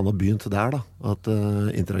antageligvis kan ha begynt der da, at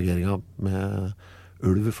interageringen med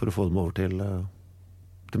ulv for å få dem over til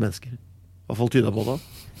mennesker. I hvert fall tydet på det.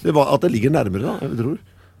 Det var at det ligger nærmere da, jeg tror.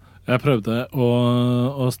 Jeg prøvde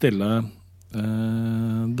å stille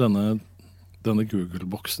denne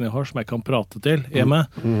Google-boksen jeg har, som jeg kan prate til hjemme.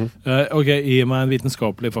 Ok, gi meg en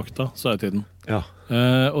vitenskapelig fakta, sa jeg til den. Ja.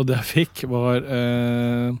 Og det jeg fikk var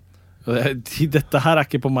dette her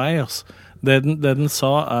ikke på meg, altså. Det den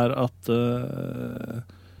sa at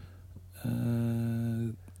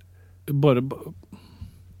bare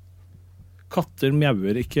katter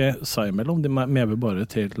mjauer ikke seg imellom, de mjauer bare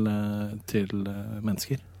til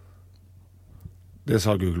mennesker. Det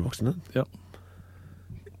sa Google-boksen din? Ja.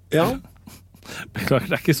 Ja. Beklager,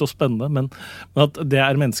 det ikke så spennende, men at det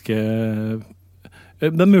menneske...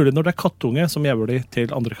 Det mulig når det kattunge, så mjauer de til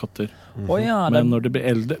andre katter. Men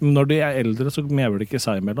når de eldre, så mjauer de ikke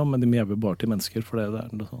seg imellom, men de mjauer bare til mennesker, for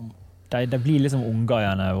det sånn. Det blir liksom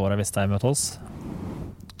ungene våre hvis de møter oss?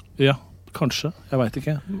 Ja, kanskje. Jeg vet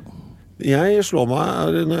ikke. Jeg slår meg,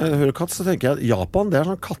 når jeg hører katt, så tenker jeg at Japan, det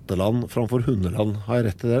sånn katteland framfor hundeland. Har jeg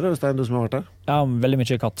rett til det, eller Stein, du som har vært der? Ja, veldig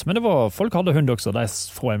mye katt. Men folk hadde hund også, de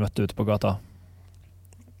få jeg møtte ute på gata.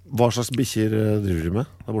 Hva slags bikkjer driver du med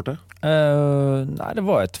der borte? Nei, det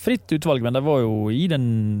var et fritt utvalg, men det var jo i den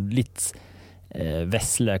litt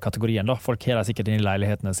vesle kategorien da. Folk har sikkert inn i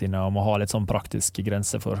leilighetene sine og må ha litt sånn praktiske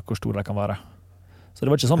grenser for hvor store de kan være. Så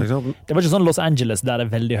det var ikke sånn Los Angeles der det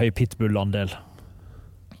er veldig høy pitbull-andel.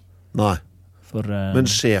 Nei.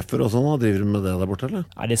 Men sjefer og sånn, driver du med det der borte, eller?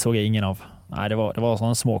 Nei, det så jeg ingen av. Nei, det var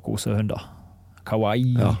sånne små kosehunder.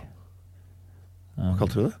 Kawaii. Ja. Hva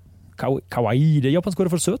kalte du det? Kawaii, det japanske ordet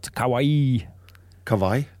for søt. Kawaii.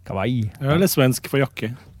 Kawaii? Kawaii. Ja, eller svensk for jakke.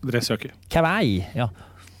 Dressjakke. Kawaii, ja.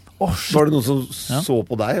 Var det noen som så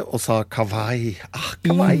på deg og sa kawaii?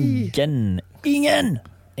 Kawaii.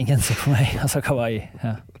 Ingen så på meg og sa kawaii.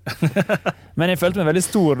 Ja. Men jeg følte meg veldig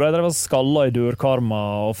stor da jeg var skallet i dørkarma,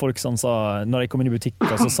 og folk sånn sa, når jeg kom inn i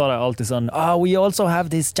butikker, så sa de alltid sånn we also have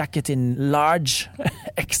this jacket in large,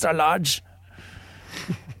 extra large.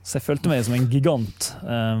 Så jeg følte meg som en gigant.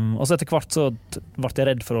 Og så etter hvert så ble jeg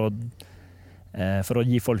redd for å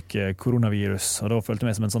gi folk koronavirus, og da følte jeg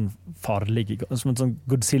meg som en sånn farlig, som en sånn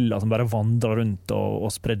Godzilla som bare vandret rundt og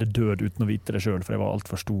spredde død uten å vite det selv, for jeg var alt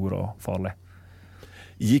for stor og farlig.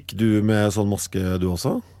 Gikk du med sånn maske du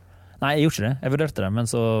også? Nei, jeg gjorde ikke det. Jeg vurderte det, men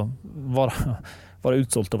så var det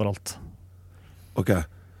utsolgt overalt. Ok.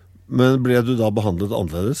 Men ble du da behandlet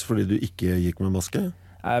annerledes fordi du ikke gikk med maske?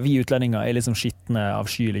 Vi utlendinger er liksom skittende,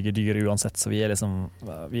 avskyelige dyr uansett, så vi er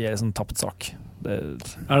liksom tapt sak.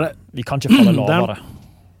 Vi kan ikke falle lavere.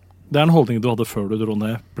 Det er en holdning du hadde før du dro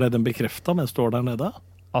ned. Ble den bekreftet mens du var der nede?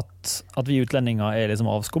 At vi utlendinger er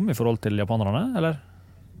liksom avskum i forhold til japanerne, eller?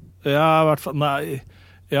 Ja, i hvert fall. Nei.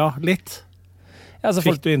 Ja, litt. Ja, altså,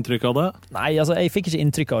 fikk du inntrykk av det? Nei, altså, jeg fikk ikke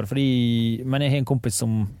inntrykk av det, men jeg har en kompis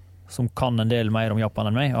som kan en del mer om Japan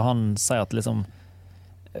enn meg, og han sier at liksom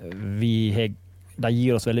de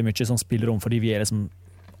gir oss veldig mye sånn spillerom fordi vi er liksom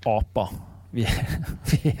aper. Vi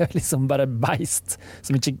er liksom bare beist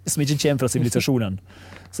som ikke kommer fra sivilisasjonen.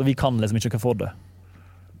 Så vi kan liksom ikke hva for det.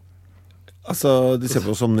 Altså, de ser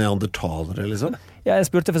på oss som neandertalere, liksom? Ja, jeg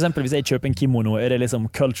spurte for eksempel, hvis jeg kjøper en kimono, er det liksom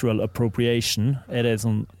cultural appropriation? Er det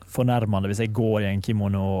sånn fornærmende hvis jeg går i en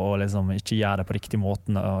kimono og liksom ikke gjør det på riktig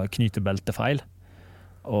måten og knyter beltet feil?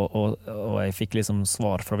 Og jeg fikk liksom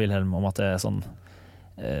svar fra Wilhelm om at det er sånn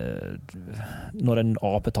når en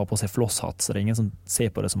ape tar på seg flosshatt, så det er ingen som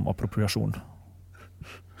ser på det som appropriasjon.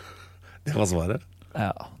 Det var svaret?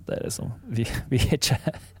 Ja, det er liksom vi er ikke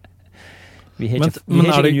vi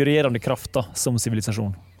har ikke jurerende kraft da, som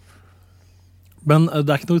sivilisasjon. Men det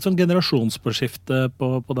er ikke noe sånn generasjonsbeskifte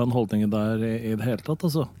på den holdningen der i det hele tatt,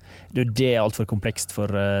 altså? Det er alt for komplekst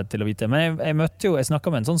til å vite. Men jeg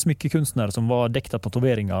snakket med en sånn smykkekunstner som var dekt av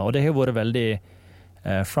tatoveringer, og det har vært veldig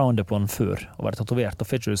frowned upon før å være tatovert. Da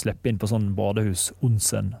får ikke du slippe inn på sånn badehus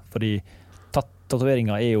onsen, fordi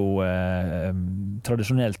tatoveringer er jo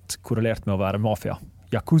tradisjonelt korrelert med å være mafia.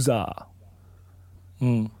 Yakuza.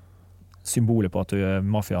 Symbolet på at du er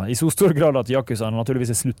mafia. I så stor grad at Yakuza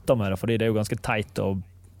naturligvis er sluttet med det, fordi det er jo ganske teit å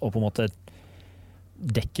på en måte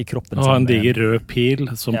dekke kroppen. Og en diger rød pil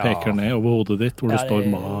som peker ned over hodet ditt, hvor det står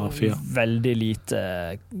mafia. Veldig lite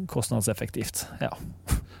kostnadseffektivt,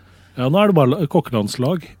 Ja, nå er det bare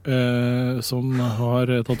kokkelandslag som har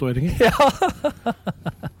tatoveringer.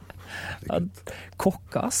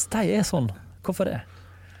 Kokkas, de er sånn. Hvorfor det?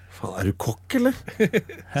 Faen, er du kokk, eller?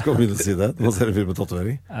 Skal vi begynne å si det? Når man ser en film med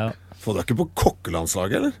tatovering. Får du ikke på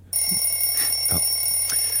kokkelandslaget, eller?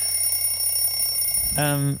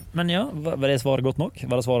 Men var det svaret godt nok?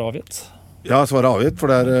 Var det svaret avgitt? Ja, svaret er avgitt, for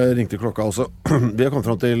der ringte klokka også. Vi har kommet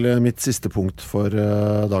frem til mitt siste punkt for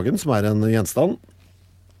dagen, som er en gjenstand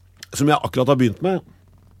som jeg akkurat har begynt med.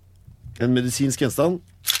 En medisinsk gjenstand.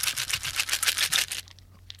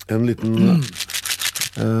 En liten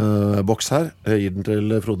boks her. Jeg gir den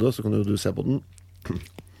til Frode, så kan du se på den.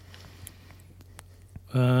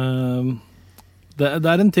 Det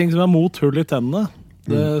er en ting som er mot hull i tennene,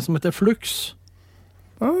 som heter Flux.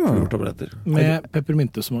 Fluortabletter. Med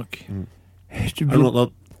peppermyntesmak. Hva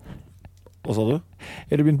sa du?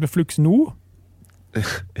 Er du begynt med Flux nå?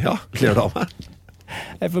 Ja, ler du av meg?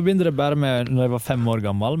 Jeg forbinder det bare med når jeg var 5 år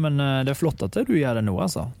gammel, men det er flott at du gjør det nå,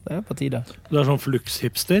 altså. Det er på tide. Du er sånn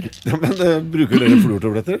Flux-hipster. Ja, men bruker dere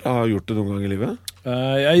fluortabletter? Jeg har gjort det noen gang i livet.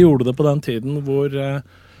 Jeg gjorde det på den tiden hvor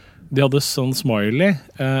de hadde sånn smiley,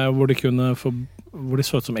 hvor de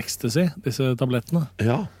så ut som ecstasy, disse tablettene.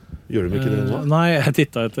 Ja, gjør de ikke det nå? Nei, jeg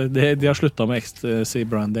tittet etter. De har sluttet med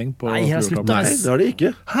ecstasy-branding på fluortabletter. Nei, det har de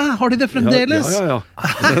ikke. Hæ, har de det fremdeles? Ja.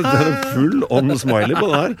 Det er full on smiley på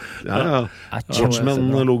det her. Ja.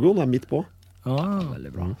 Watchmen-logoen er midt på.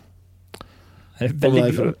 Veldig bra. Jeg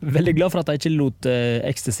er veldig glad for at jeg ikke lot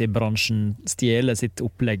ecstasy-bransjen stjele sitt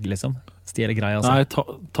opplegg, liksom. Stjele greia. Altså. Nei,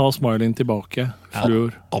 ta smileyen tilbake.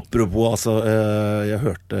 Fluor. Apropos, altså, jeg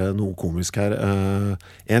hørte noe komisk her.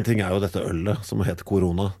 En ting er jo dette ølet som heter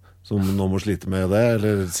korona, som nå må slite med det,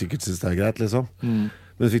 eller sikkert synes det er greit, liksom.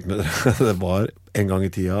 Men fikk med dere, det var en gang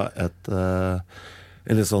i tida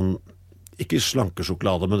en litt sånn, ikke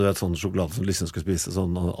slankesjokolade, men du vet sånn sjokolade som liksom skulle spise,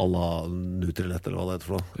 sånn à la Nutrilett, eller hva det heter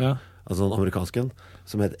for noe. Ja. Altså en amerikansk en,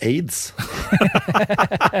 som het AIDS.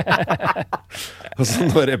 Altså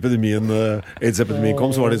når AIDS-epidemien kom,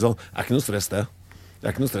 så var de sånn, det er ikke noe stress det.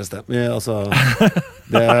 Men, altså,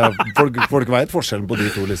 folk vet forskjellen på de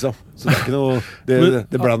to, liksom. Så det er ikke noe,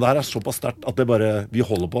 det brandet her er såpass sterkt at det bare, vi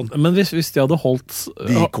holder på den. Men hvis de hadde holdt...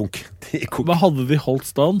 De konk. Hva hadde de holdt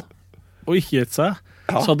stand, og ikke gitt seg,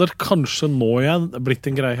 så hadde det kanskje nå igjen blitt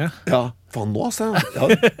en greie. Ja, faen nå, altså. Ja,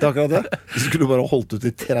 det er akkurat det. Hvis du skulle bare holdt ut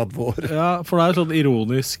i 30 år. Ja, for det er sånn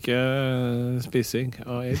ironisk spising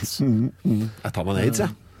av AIDS. Jeg tar meg en AIDS,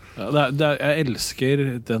 jeg. Ja, jeg elsker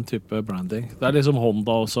den type branding. Det er liksom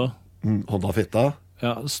Honda også. Honda fitta?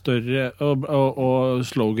 Ja, større, og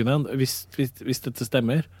sloganen, hvis dette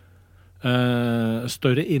stemmer,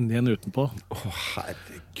 større inni enn utenpå.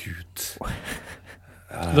 Herregud.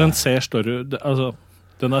 Den ser større ut, altså...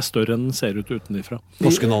 Den er større enn den ser ut utenifra.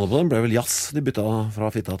 Norske navnet på den ble vel jazz. De bytta fra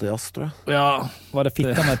fitta til jazz, tror jeg. Ja. Var det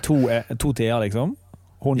fitta med to t-er, liksom?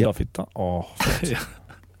 Honda-fitta?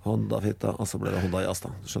 Honda-fitta, og så ble det Honda-jazz,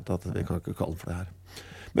 da. Du skjønte at vi kan ikke kalle den for det her.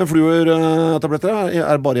 Men fluortabletter, er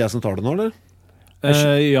det bare jeg som tar det nå, eller?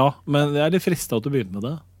 Ja, men jeg er litt fristet at du begynner med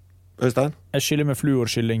det. Øystein? Jeg skyller med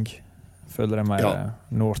fluorskylling. Føler jeg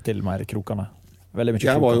når til mer krokene. Veldig mye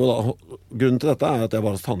kroker. Grunnen til dette er at jeg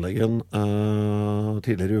var hos tannlegen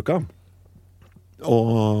tidligere i uka.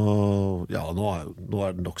 Og ja, nå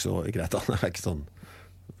er det nok så greit. Det er ikke sånn,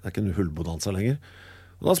 det er ikke en hullbonanza lenger.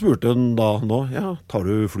 Og da spurte hun tar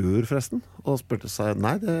du fluor forresten? Og da spurte jeg seg,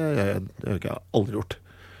 nei, det har jeg aldri gjort.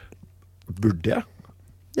 Burde jeg?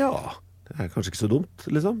 Ja, det er kanskje ikke så dumt,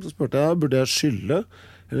 liksom. Så spurte jeg, burde jeg skylle?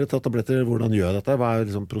 Eller ta tabletter, hvordan gjør jeg dette? Hva er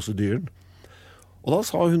liksom prosedyren? Og da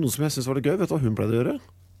sa hun noe som jeg synes var det gøy. Vet du hva hun pleide å gjøre?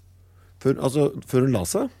 Før hun la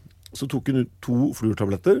seg, så tok hun ut 2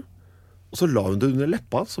 fluortabletter, og så la hun det under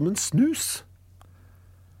leppa som en snus.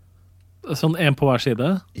 Sånn en på hver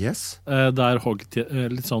side? Yes. Der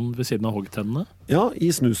litt sånn ved siden av hoggtennene? Ja,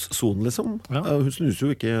 i snussonen liksom. Ja. Hun snuser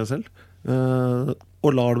jo ikke selv.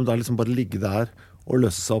 Og lar dem der liksom bare ligge der og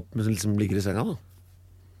løse seg opp mens hun liksom ligger i senga da.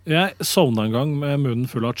 Jeg sovna en gang med munnen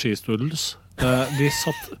full av cheese doodles. De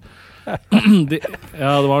satt... det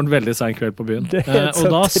var en veldig sen kveld på byen.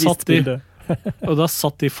 Og da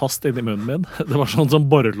satt de fast inni munnen min. Det var sånn som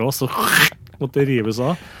borrelås og måtte rives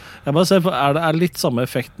av. Jeg bare ser, er det litt samme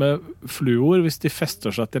effekt med fluor hvis de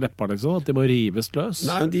fester seg til leppa, liksom? At de må rives løs?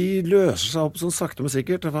 Nei, de løser seg opp sånn sakte, men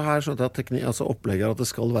sikkert. For her skjønte jeg at opplegget er at det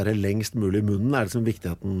skal være lengst mulig i munnen, er liksom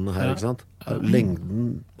viktigheten her, ikke sant?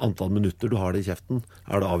 Lengden, antall minutter du har det i kjeften,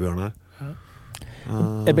 er det avgjørende her.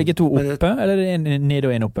 Er begge to oppe, eller er det ned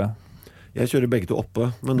og en oppe? Jeg kjører begge to oppe,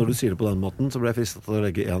 men når du sier det på den måten, så blir jeg fristet til å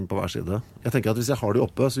legge en på hver side. Jeg tenker at hvis jeg har de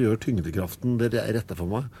oppe, så gjør tyngdekraften det rette for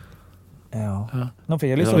meg. Ja. Nå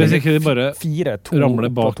fikk jeg lyst Hvis ikke de bare 4-2 ramler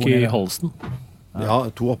bak i halsen. Ja,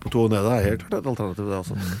 2 oppe, 2 nede er helt klart et alternativ det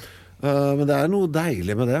også. Men det er noe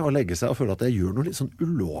deilig med det, å legge seg og føle at jeg gjør noe litt sånn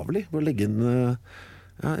ulovlig. Å legge inn,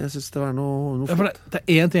 jeg synes det var noe ja, for det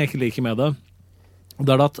er en ting jeg ikke liker med det. Det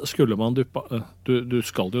er at skulle man duppe du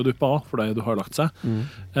skal jo duppe av for det du har lagt seg.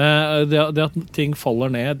 Det at ting faller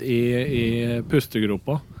ned i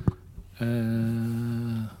pustegropa,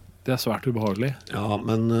 det er svært ubehagelig. Ja,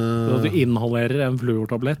 men at du inhalerer en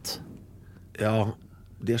fluortablett. Ja,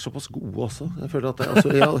 de er såpass gode også. Jeg føler at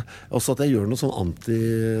også at jeg gjør noe sånn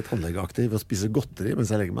anti-tannlegeaktig ved å spise godteri mens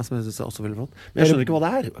jeg legger meg, som jeg synes er også veldig flott. Men jeg skjønner ikke hva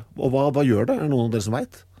det er. Og hva gjør det? Er det noen av dere som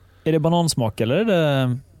vet? Er det banansmak, eller er det...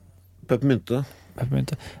 Peppermynte.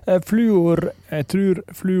 Fluor, jeg tror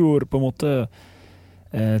fluor på en måte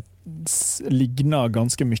ligner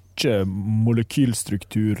ganske mye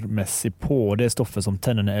molekylstrukturmessig på det stoffet som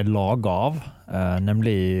tennene er laget av,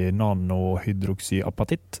 nemlig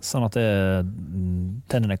nanohydroxyapatitt, sånn at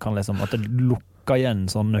tennene kan liksom, at det lukker igjen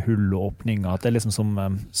sånne hull og åpninger, at det er liksom som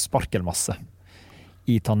sparkelmasse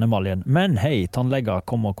i tannemaljen. Men hei, tannleger,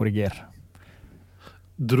 kom og korriger.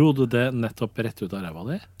 Dro du det nettopp rett ut av ræva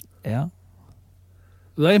di? Ja.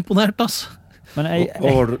 Du er imponert, ass. Men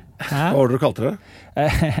hva var det du kalte det?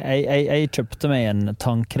 Jeg kjøpte meg en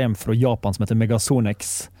tannkrem fra Japan som heter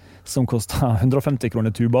Megasonex, som kostet 150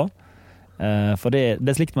 kroner tuba. For det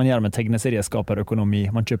er slikt man gjør med tegneserieskaperøkonomi.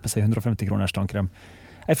 Man kjøper seg 150 kroners tannkrem.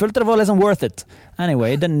 Jeg følte det var liksom worth it.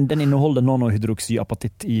 Anyway, den inneholder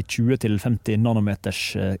nanohydroxyapatitt i 20-50 nanometers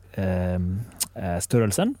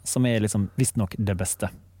størrelsen, som er liksom visstnok det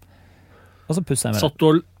beste. Og så pusser jeg med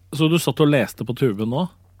det. Så du satt og leste på tuben nå?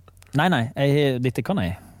 Nei, dette kan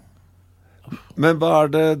jeg. Men hva er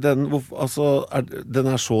det den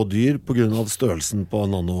er så dyr på grunn av størrelsen på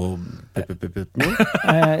nanopipipittene?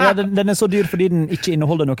 Ja, den er så dyr fordi den ikke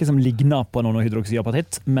inneholder noe som ligner på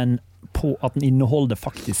nanohydroxyapatitt, men på at den inneholder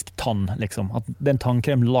faktisk tann, liksom. At det er en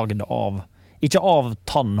tannkrem lagd av, ikke av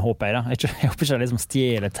tann, håper jeg da. Jeg håper ikke det liksom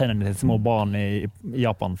stjeler tennene til små barn i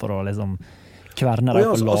Japan for å liksom kverne dem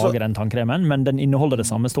og lage den tannkremen, men den inneholder det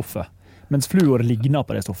samme stoffet. Mens fluor ligner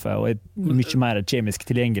på det stoffet og er mye mer kjemisk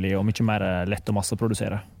tilgjengelig og mye mer lett å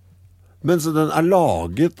masseprodusere. Men så den er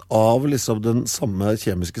laget av liksom den samme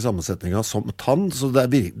kjemiske sammensetningen som tann, så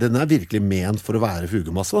den er virkelig ment for å være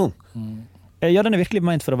fugemasse? Ja, den er virkelig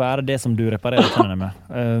ment for å være det som du reparerer tennene med.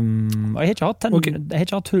 Jeg har ikke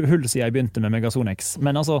hatt hull siden jeg begynte med Megasonex,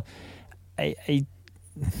 men altså,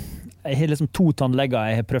 jeg har liksom 2 tannlegger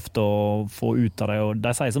jeg har prøvd å få ut av det, og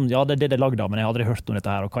de sier som, ja, det er det det er lagd av, men jeg har aldri hørt om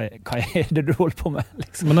dette her, og hva er det du holder på med?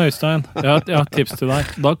 Liksom. Men Øystein, jeg har et tips til deg.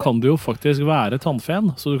 Da kan du jo faktisk være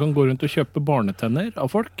tannfen, så du kan gå rundt og kjøpe barnetenner av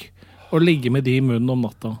folk, og ligge med de i munnen om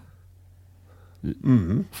natta.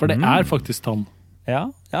 For det er faktisk tann. Ja,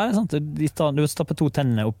 det er sant. Du stapper 2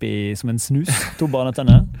 tennene opp som en snus, 2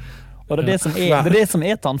 barnetenner. Og det er det som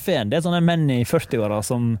er tannfen. Det er sånne menn i 40-åra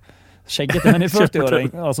som skjeggete menn i 40-åring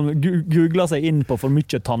som googler seg inn på for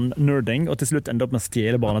mye tannnerding, og til slutt ender opp med å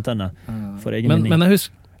stjele barnetenner for egen vinning. Men jeg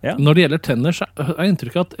husker, når det gjelder tenner, så har jeg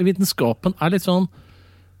inntrykk av at vitenskapen er litt sånn,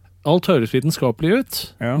 alt høres vitenskapelig ut,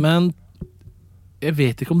 men jeg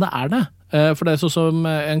vet ikke om det er det. For det er sånn som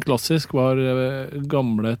en klassisk var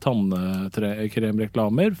gamle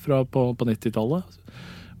tannkremreklamer på 90-tallet,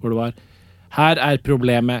 hvor det var her er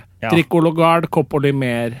problemet. Trikologard,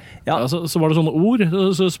 kopolymer. Ja. Så var det sånne ord.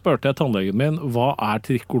 Så spurte jeg tannlegen min, hva er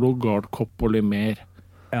trikologard, kopolymer?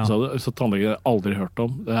 Ja. Så tannlegen har aldri hørt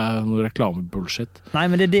om. Det er noe reklamebullshit. Nei,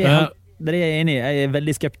 men det er jeg enig i. Jeg er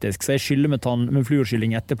veldig skeptisk, så jeg skyller med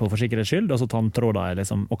fluorskylling etterpå for sikkerhets skyld, og så tanntråder jeg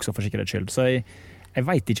liksom også for sikkerhets skyld. Så jeg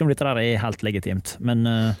vet ikke om dette der er helt legitimt, men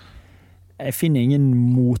jeg finner ingen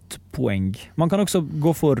motpoeng. Man kan også gå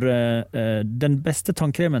for den beste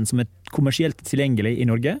tannkremen som er kommersielt tilgjengelig i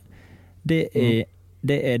Norge. Det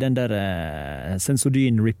er den der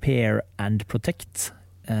Sensodyne Repair and Protect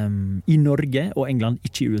i Norge og England,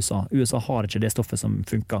 ikke i USA. USA har ikke det stoffet som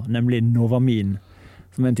funker, nemlig Novamin,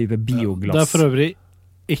 som er en type bioglass. Det er for øvrig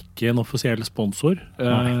ikke en offisiell sponsor.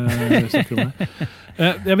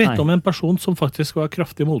 Jeg vet om en person som faktisk var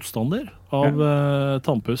kraftig motstander av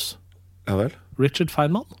tannpuss. Ja vel. Richard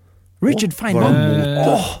Feynman. Richard Feynman?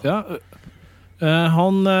 Ja.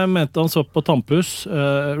 Han mente han så på tannpuss.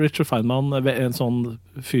 Richard Feynman, en sånn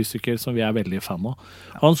fysiker som vi veldig fan av.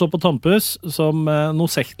 Han så på tannpuss som noe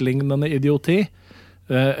sektlignende idioti.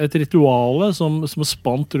 Et rituale som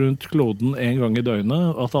spant rundt kloden en gang i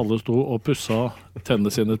døgnet, at alle sto og pussa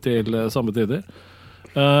tennene sine til samme tider.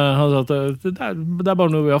 Han sa at det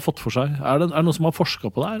bare noe vi har fått for seg. Er det noen som har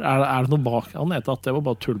forsket på det her? Er det noe bak? Han mente at det var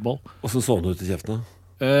bare tullball. Og så så han ut i kjeften?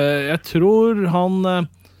 Jeg tror han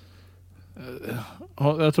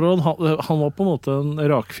var på en måte en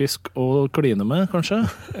rakfisk å kline med, kanskje.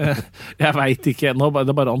 Jeg vet ikke ennå,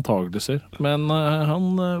 det bare antagelser. Men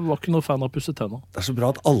han var ikke noe fan av å pusse tennene. Det så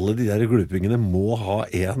bra at alle de der glupingene må ha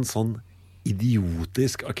en sånn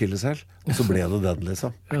idiotisk akilleshæl, og så ble det den, liksom.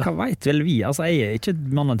 Hva vet vel vi? Altså, jeg ikke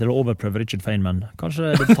mannen til å overprøve Richard Feynman.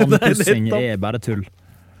 Kanskje tannpussing bare tull.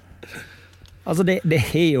 Altså det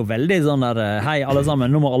jo veldig sånn der, hei alle sammen,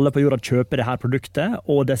 nå må alle på jorda kjøpe det her produktet,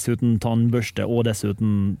 og dessuten tannbørste, og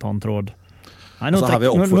dessuten tanntråd. Nei,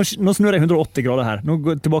 nå snur jeg 180 grader her. Nå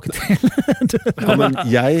går jeg tilbake til... Ja, men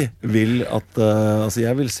jeg vil at,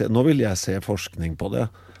 nå vil jeg se forskning på det.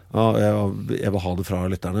 Ja, jeg vil ha det fra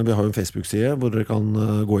lytterne. Vi har jo en Facebook-side hvor dere kan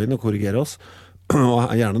gå inn og korrigere oss.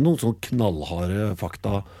 Og gjerne noen sånn knallharde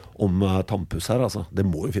fakta om tannpuss her, altså. Det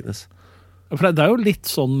må jo finnes. For det jo litt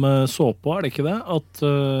sånn med såpe, det ikke det? At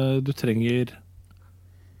du trenger...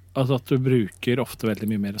 Altså at du bruker ofte veldig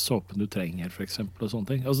mye mer såpe enn du trenger, for eksempel, og sånne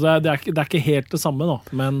ting. Altså det er ikke helt det samme, da,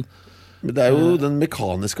 men det jo den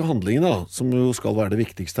mekaniske handlingen, da, som jo skal være det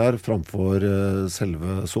viktigste her, framfor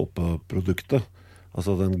selve såpeproduktet.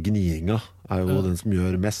 Altså den gniinga jo den som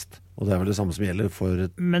gjør mest, og det vel det samme som gjelder for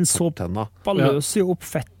tenna. Men såpa løser jo opp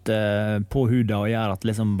fettet på huda og gjør at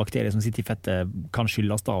liksom bakterier som sitter i fettet kan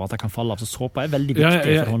skyldes av at det kan falle av. Så såpa veldig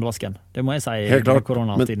viktig for håndvasken. Det må jeg si i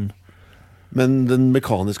koronatiden. Men den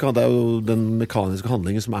mekaniske, det jo den mekaniske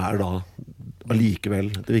handlingen som da allikevel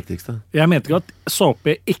det viktigste. Jeg mente ikke at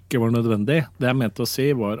såpe ikke var nødvendig. Det jeg mente å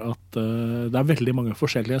si var at det veldig mange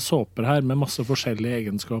forskjellige såper her med masse forskjellige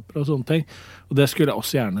egenskaper og sånne ting. Og det skulle jeg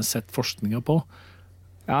også gjerne sett forskninga på.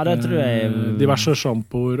 Ja, det tror jeg. Diverse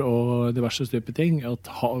sjampoer og diverse typer ting.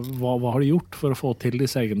 Hva har de gjort for å få til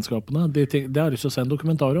disse egenskapene? Det har jeg lyst til å se en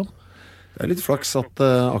dokumentar om. Det litt flaks at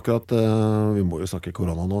akkurat, vi må jo snakke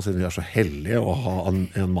korona nå, siden vi så heldige å ha en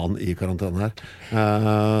mann i karantene her.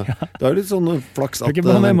 Det jo litt sånn flaks at... Jeg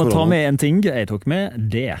må ta med en ting, jeg tok med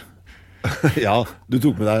det. Ja, du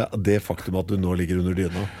tok med deg det faktum at du nå ligger under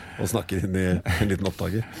dyna og snakker inn i en liten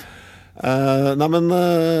oppdager. Nei, men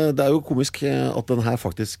det jo komisk at den her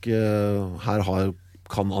faktisk,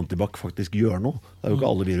 kan antibac faktisk gjøre noe. Det jo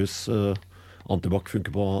ikke alle virus antibac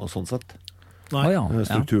funker på sånn sett.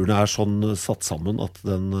 Strukturene sånn satt sammen at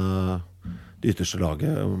det ytterste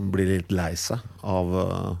laget blir litt lei seg av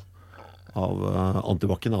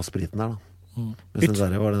antibacen, av spriten her da. Mens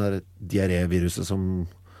den var den der diaré-viruset som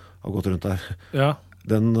har gått rundt der. Ja.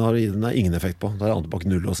 Den har ingen effekt på. Det antibac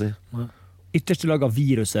null å si. Ytterste lag av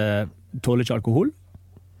viruset tåler ikke alkohol?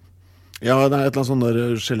 Ja, det et eller annet sånn der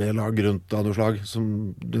gelélag rundt av noe slag som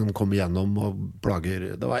den kommer gjennom og plager.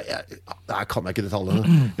 Det kan jeg ikke detaljene.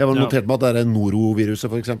 Jeg var notert med at det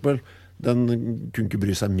noroviruset for eksempel. Den kunne ikke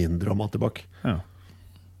bry seg mindre om antibac. Ja.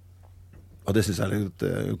 Og det synes jeg litt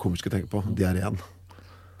komisk å tenke på. Diarén.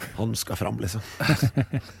 Han skal fram, liksom.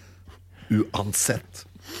 Uansett.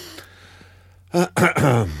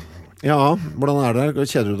 Ja, hvordan det?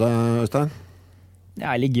 Kjeder du deg, Øystein?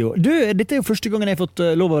 Ja, jeg ligger jo... Du, dette jo første gangen jeg har fått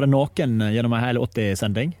lov å være naken gjennom en hel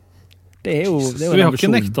 80-sending. Det jo Så vi har ikke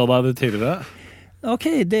nekta deg det tidligere? Ok,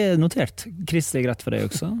 det notert. Chris, det greit for deg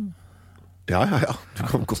også? Ja. Du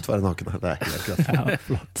kan godt være naken her. Det helt greit. Ja,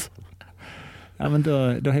 flott. Ja, men da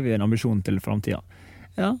har vi en ambisjon til fremtiden.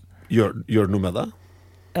 Ja. Gjør det noe med det?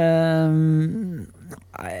 Jeg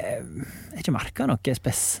har ikke merket noe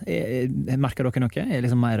spes. Merker dere noe? Jeg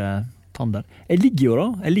liksom mer... tander. Jeg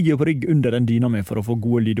ligger jo på rygg under den dyna mi for å få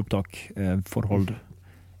gode lydopptak-forhold.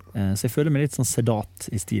 Så jeg føler meg litt sånn sedat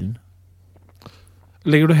i stilen.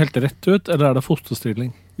 Ligger du helt rett ut, eller det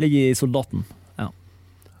fosterstilling? Ligger i soldaten, ja.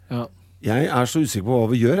 Jeg så usikker på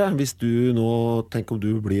hva vi gjør, hvis du nå tenker om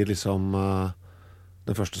du blir liksom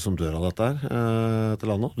den første som dør av dette her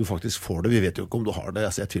til landet. Du faktisk får det, vi vet jo ikke om du har det,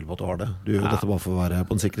 jeg tviler på at du har det. Du gjør jo dette bare for å være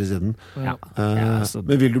på den sikre siden. Ja.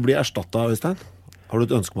 Men vil du bli erstattet, Øystein? Har du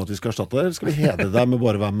et ønske om at vi skal erstatte deg, eller skal vi hedre deg med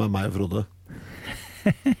bare å være med meg og Frode?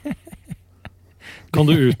 Kan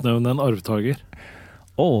du utnevne en arvtager?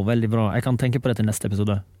 Veldig bra. Jeg kan tenke på det til neste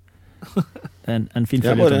episode. En fin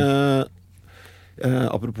følgetong.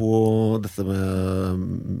 Apropos dette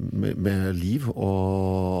med liv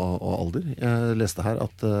og alder. Jeg leste her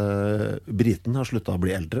at briten har sluttet å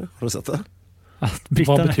bli eldre. Har du sett det?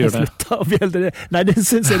 Hva betyr det? Sluttet å bli eldre. Nei, det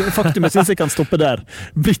faktum jeg synes jeg kan stoppe der.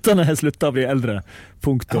 Britene har sluttet å bli eldre.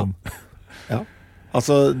 Punktum. Ja.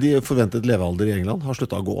 Altså, de forventet levealder i England har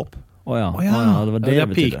sluttet å gå opp. Åja, det var det er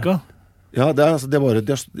pika. Ja, det er bare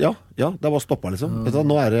stoppet liksom. Vet du,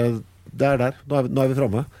 nå er det der. Nå er vi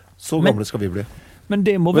fremme. Så gamle skal vi bli. Men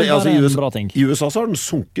det må vel være en bra ting. I USA så har den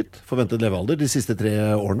sunket forventet levealder de siste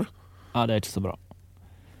 3 årene. Ja, det er ikke så bra.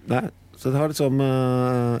 Nei, så det har liksom,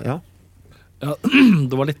 ja,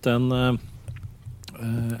 det var litt jeg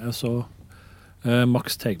så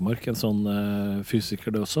Max Tegmark, en sånn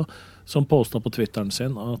fysiker det også, som postet på Twitteren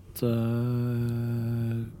sin at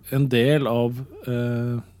en del av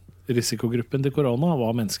risikogruppen til korona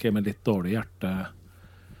var mennesker med litt dårlig hjerte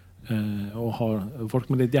og har folk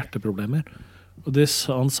med litt hjerteproblemer. Og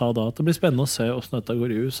han sa da at det blir spennende å se hvordan dette går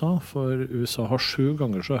i USA, for USA har 7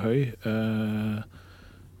 ganger så høy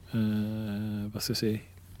hva skal jeg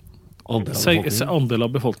si andel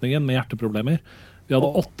av befolkningen med hjerteproblemer. Vi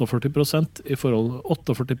hadde 48% i forhold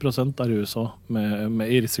 48% er i USA med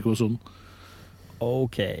i risikosonen.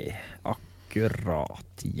 Ok,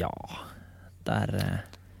 akkurat, ja. Der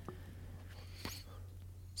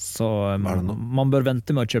så man bør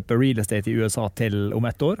vente med å kjøpe real estate i USA til om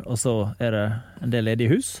 1 år, og så er det en del ledige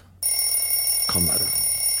hus. Kan være.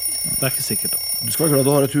 Det er ikke sikkert da. Du skal være glad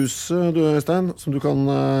du har et hus, du Øystein, som du kan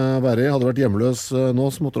være i. Hadde du vært hjemmeløs nå,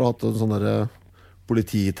 så måtte du ha hatt en sånn der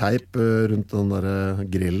polititeip rundt den der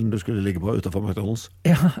grillen du skulle ligge på utenfor McDonald's.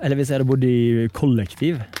 Ja, eller hvis jeg hadde bodd i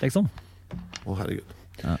kollektiv, liksom. Å, herregud.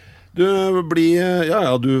 Ja. Du blir,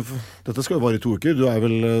 dette skal jo vare i 2 uker. Du er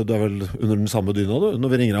vel under den samme dyna du, når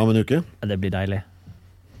vi ringer deg om en uke. Ja, det blir deilig.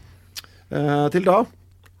 Til da,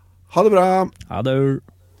 ha det bra. Ha det.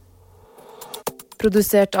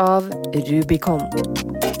 Produsert av Rubicon.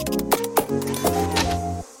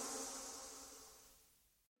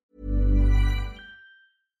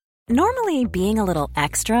 Normally, being a little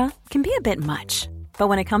extra can be a bit much. But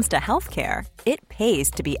when it comes to healthcare, it pays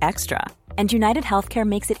to be extra. And United Healthcare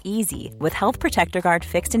makes it easy with Health Protector Guard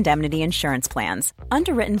fixed indemnity insurance plans.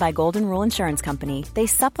 Underwritten by Golden Rule Insurance Company, they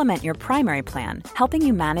supplement your primary plan, helping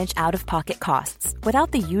you manage out-of-pocket costs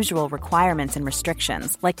without the usual requirements and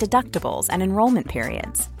restrictions like deductibles and enrollment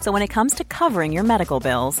periods. So when it comes to covering your medical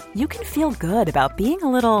bills, you can feel good about being a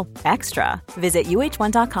little extra. Visit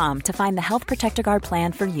uh1.com to find the Health Protector Guard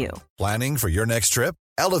plan for you. Planning for your next trip?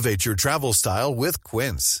 Elevate your travel style with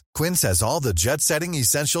Quince. Quince has all the jet-setting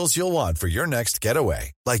essentials you'll want for your next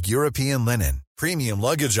getaway, like European linen, premium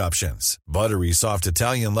luggage options, buttery soft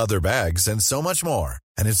Italian leather bags, and so much more.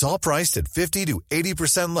 And it's all priced at 50 to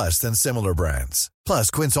 80% less than similar brands.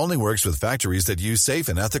 Plus, Quince only works with factories that use safe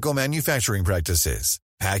and ethical manufacturing practices.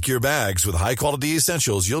 Pack your bags with high-quality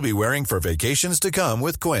essentials you'll be wearing for vacations to come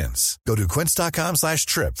with Quince. Go to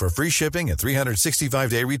quince.com/trip for free shipping and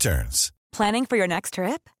 365-day returns. Planning for your next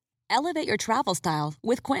trip? Elevate your travel style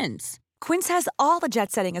with Quince. Quince has all the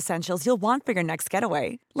jet-setting essentials you'll want for your next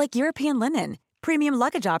getaway, like European linen, premium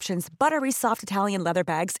luggage options, buttery soft Italian leather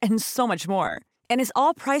bags, and so much more. And is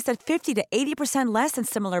all priced at 50 to 80% less than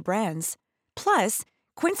similar brands. Plus,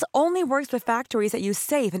 Quince only works with factories that use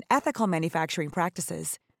safe and ethical manufacturing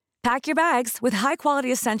practices. Pack your bags with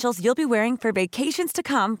high-quality essentials you'll be wearing for vacations to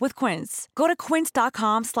come with Quince. Go to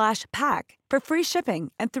quince.com/pack for free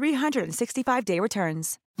shipping and 365-day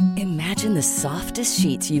returns. Imagine the softest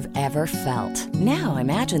sheets you've ever felt. Now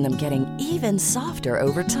imagine them getting even softer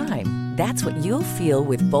over time. That's what you'll feel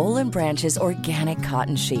with Boll & Branch's organic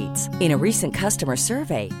cotton sheets. In a recent customer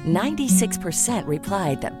survey, 96%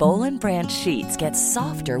 replied that Boll & Branch sheets get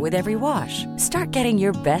softer with every wash. Start getting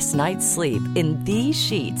your best night's sleep in these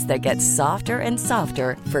sheets that get softer and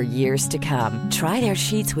softer for years to come. Try their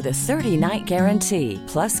sheets with a 30-night guarantee.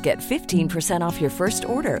 Plus, get 15% off your first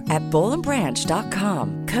order at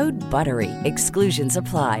bollandbranch.com. Code BUTTERY. Exclusions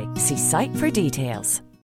apply. See site for details.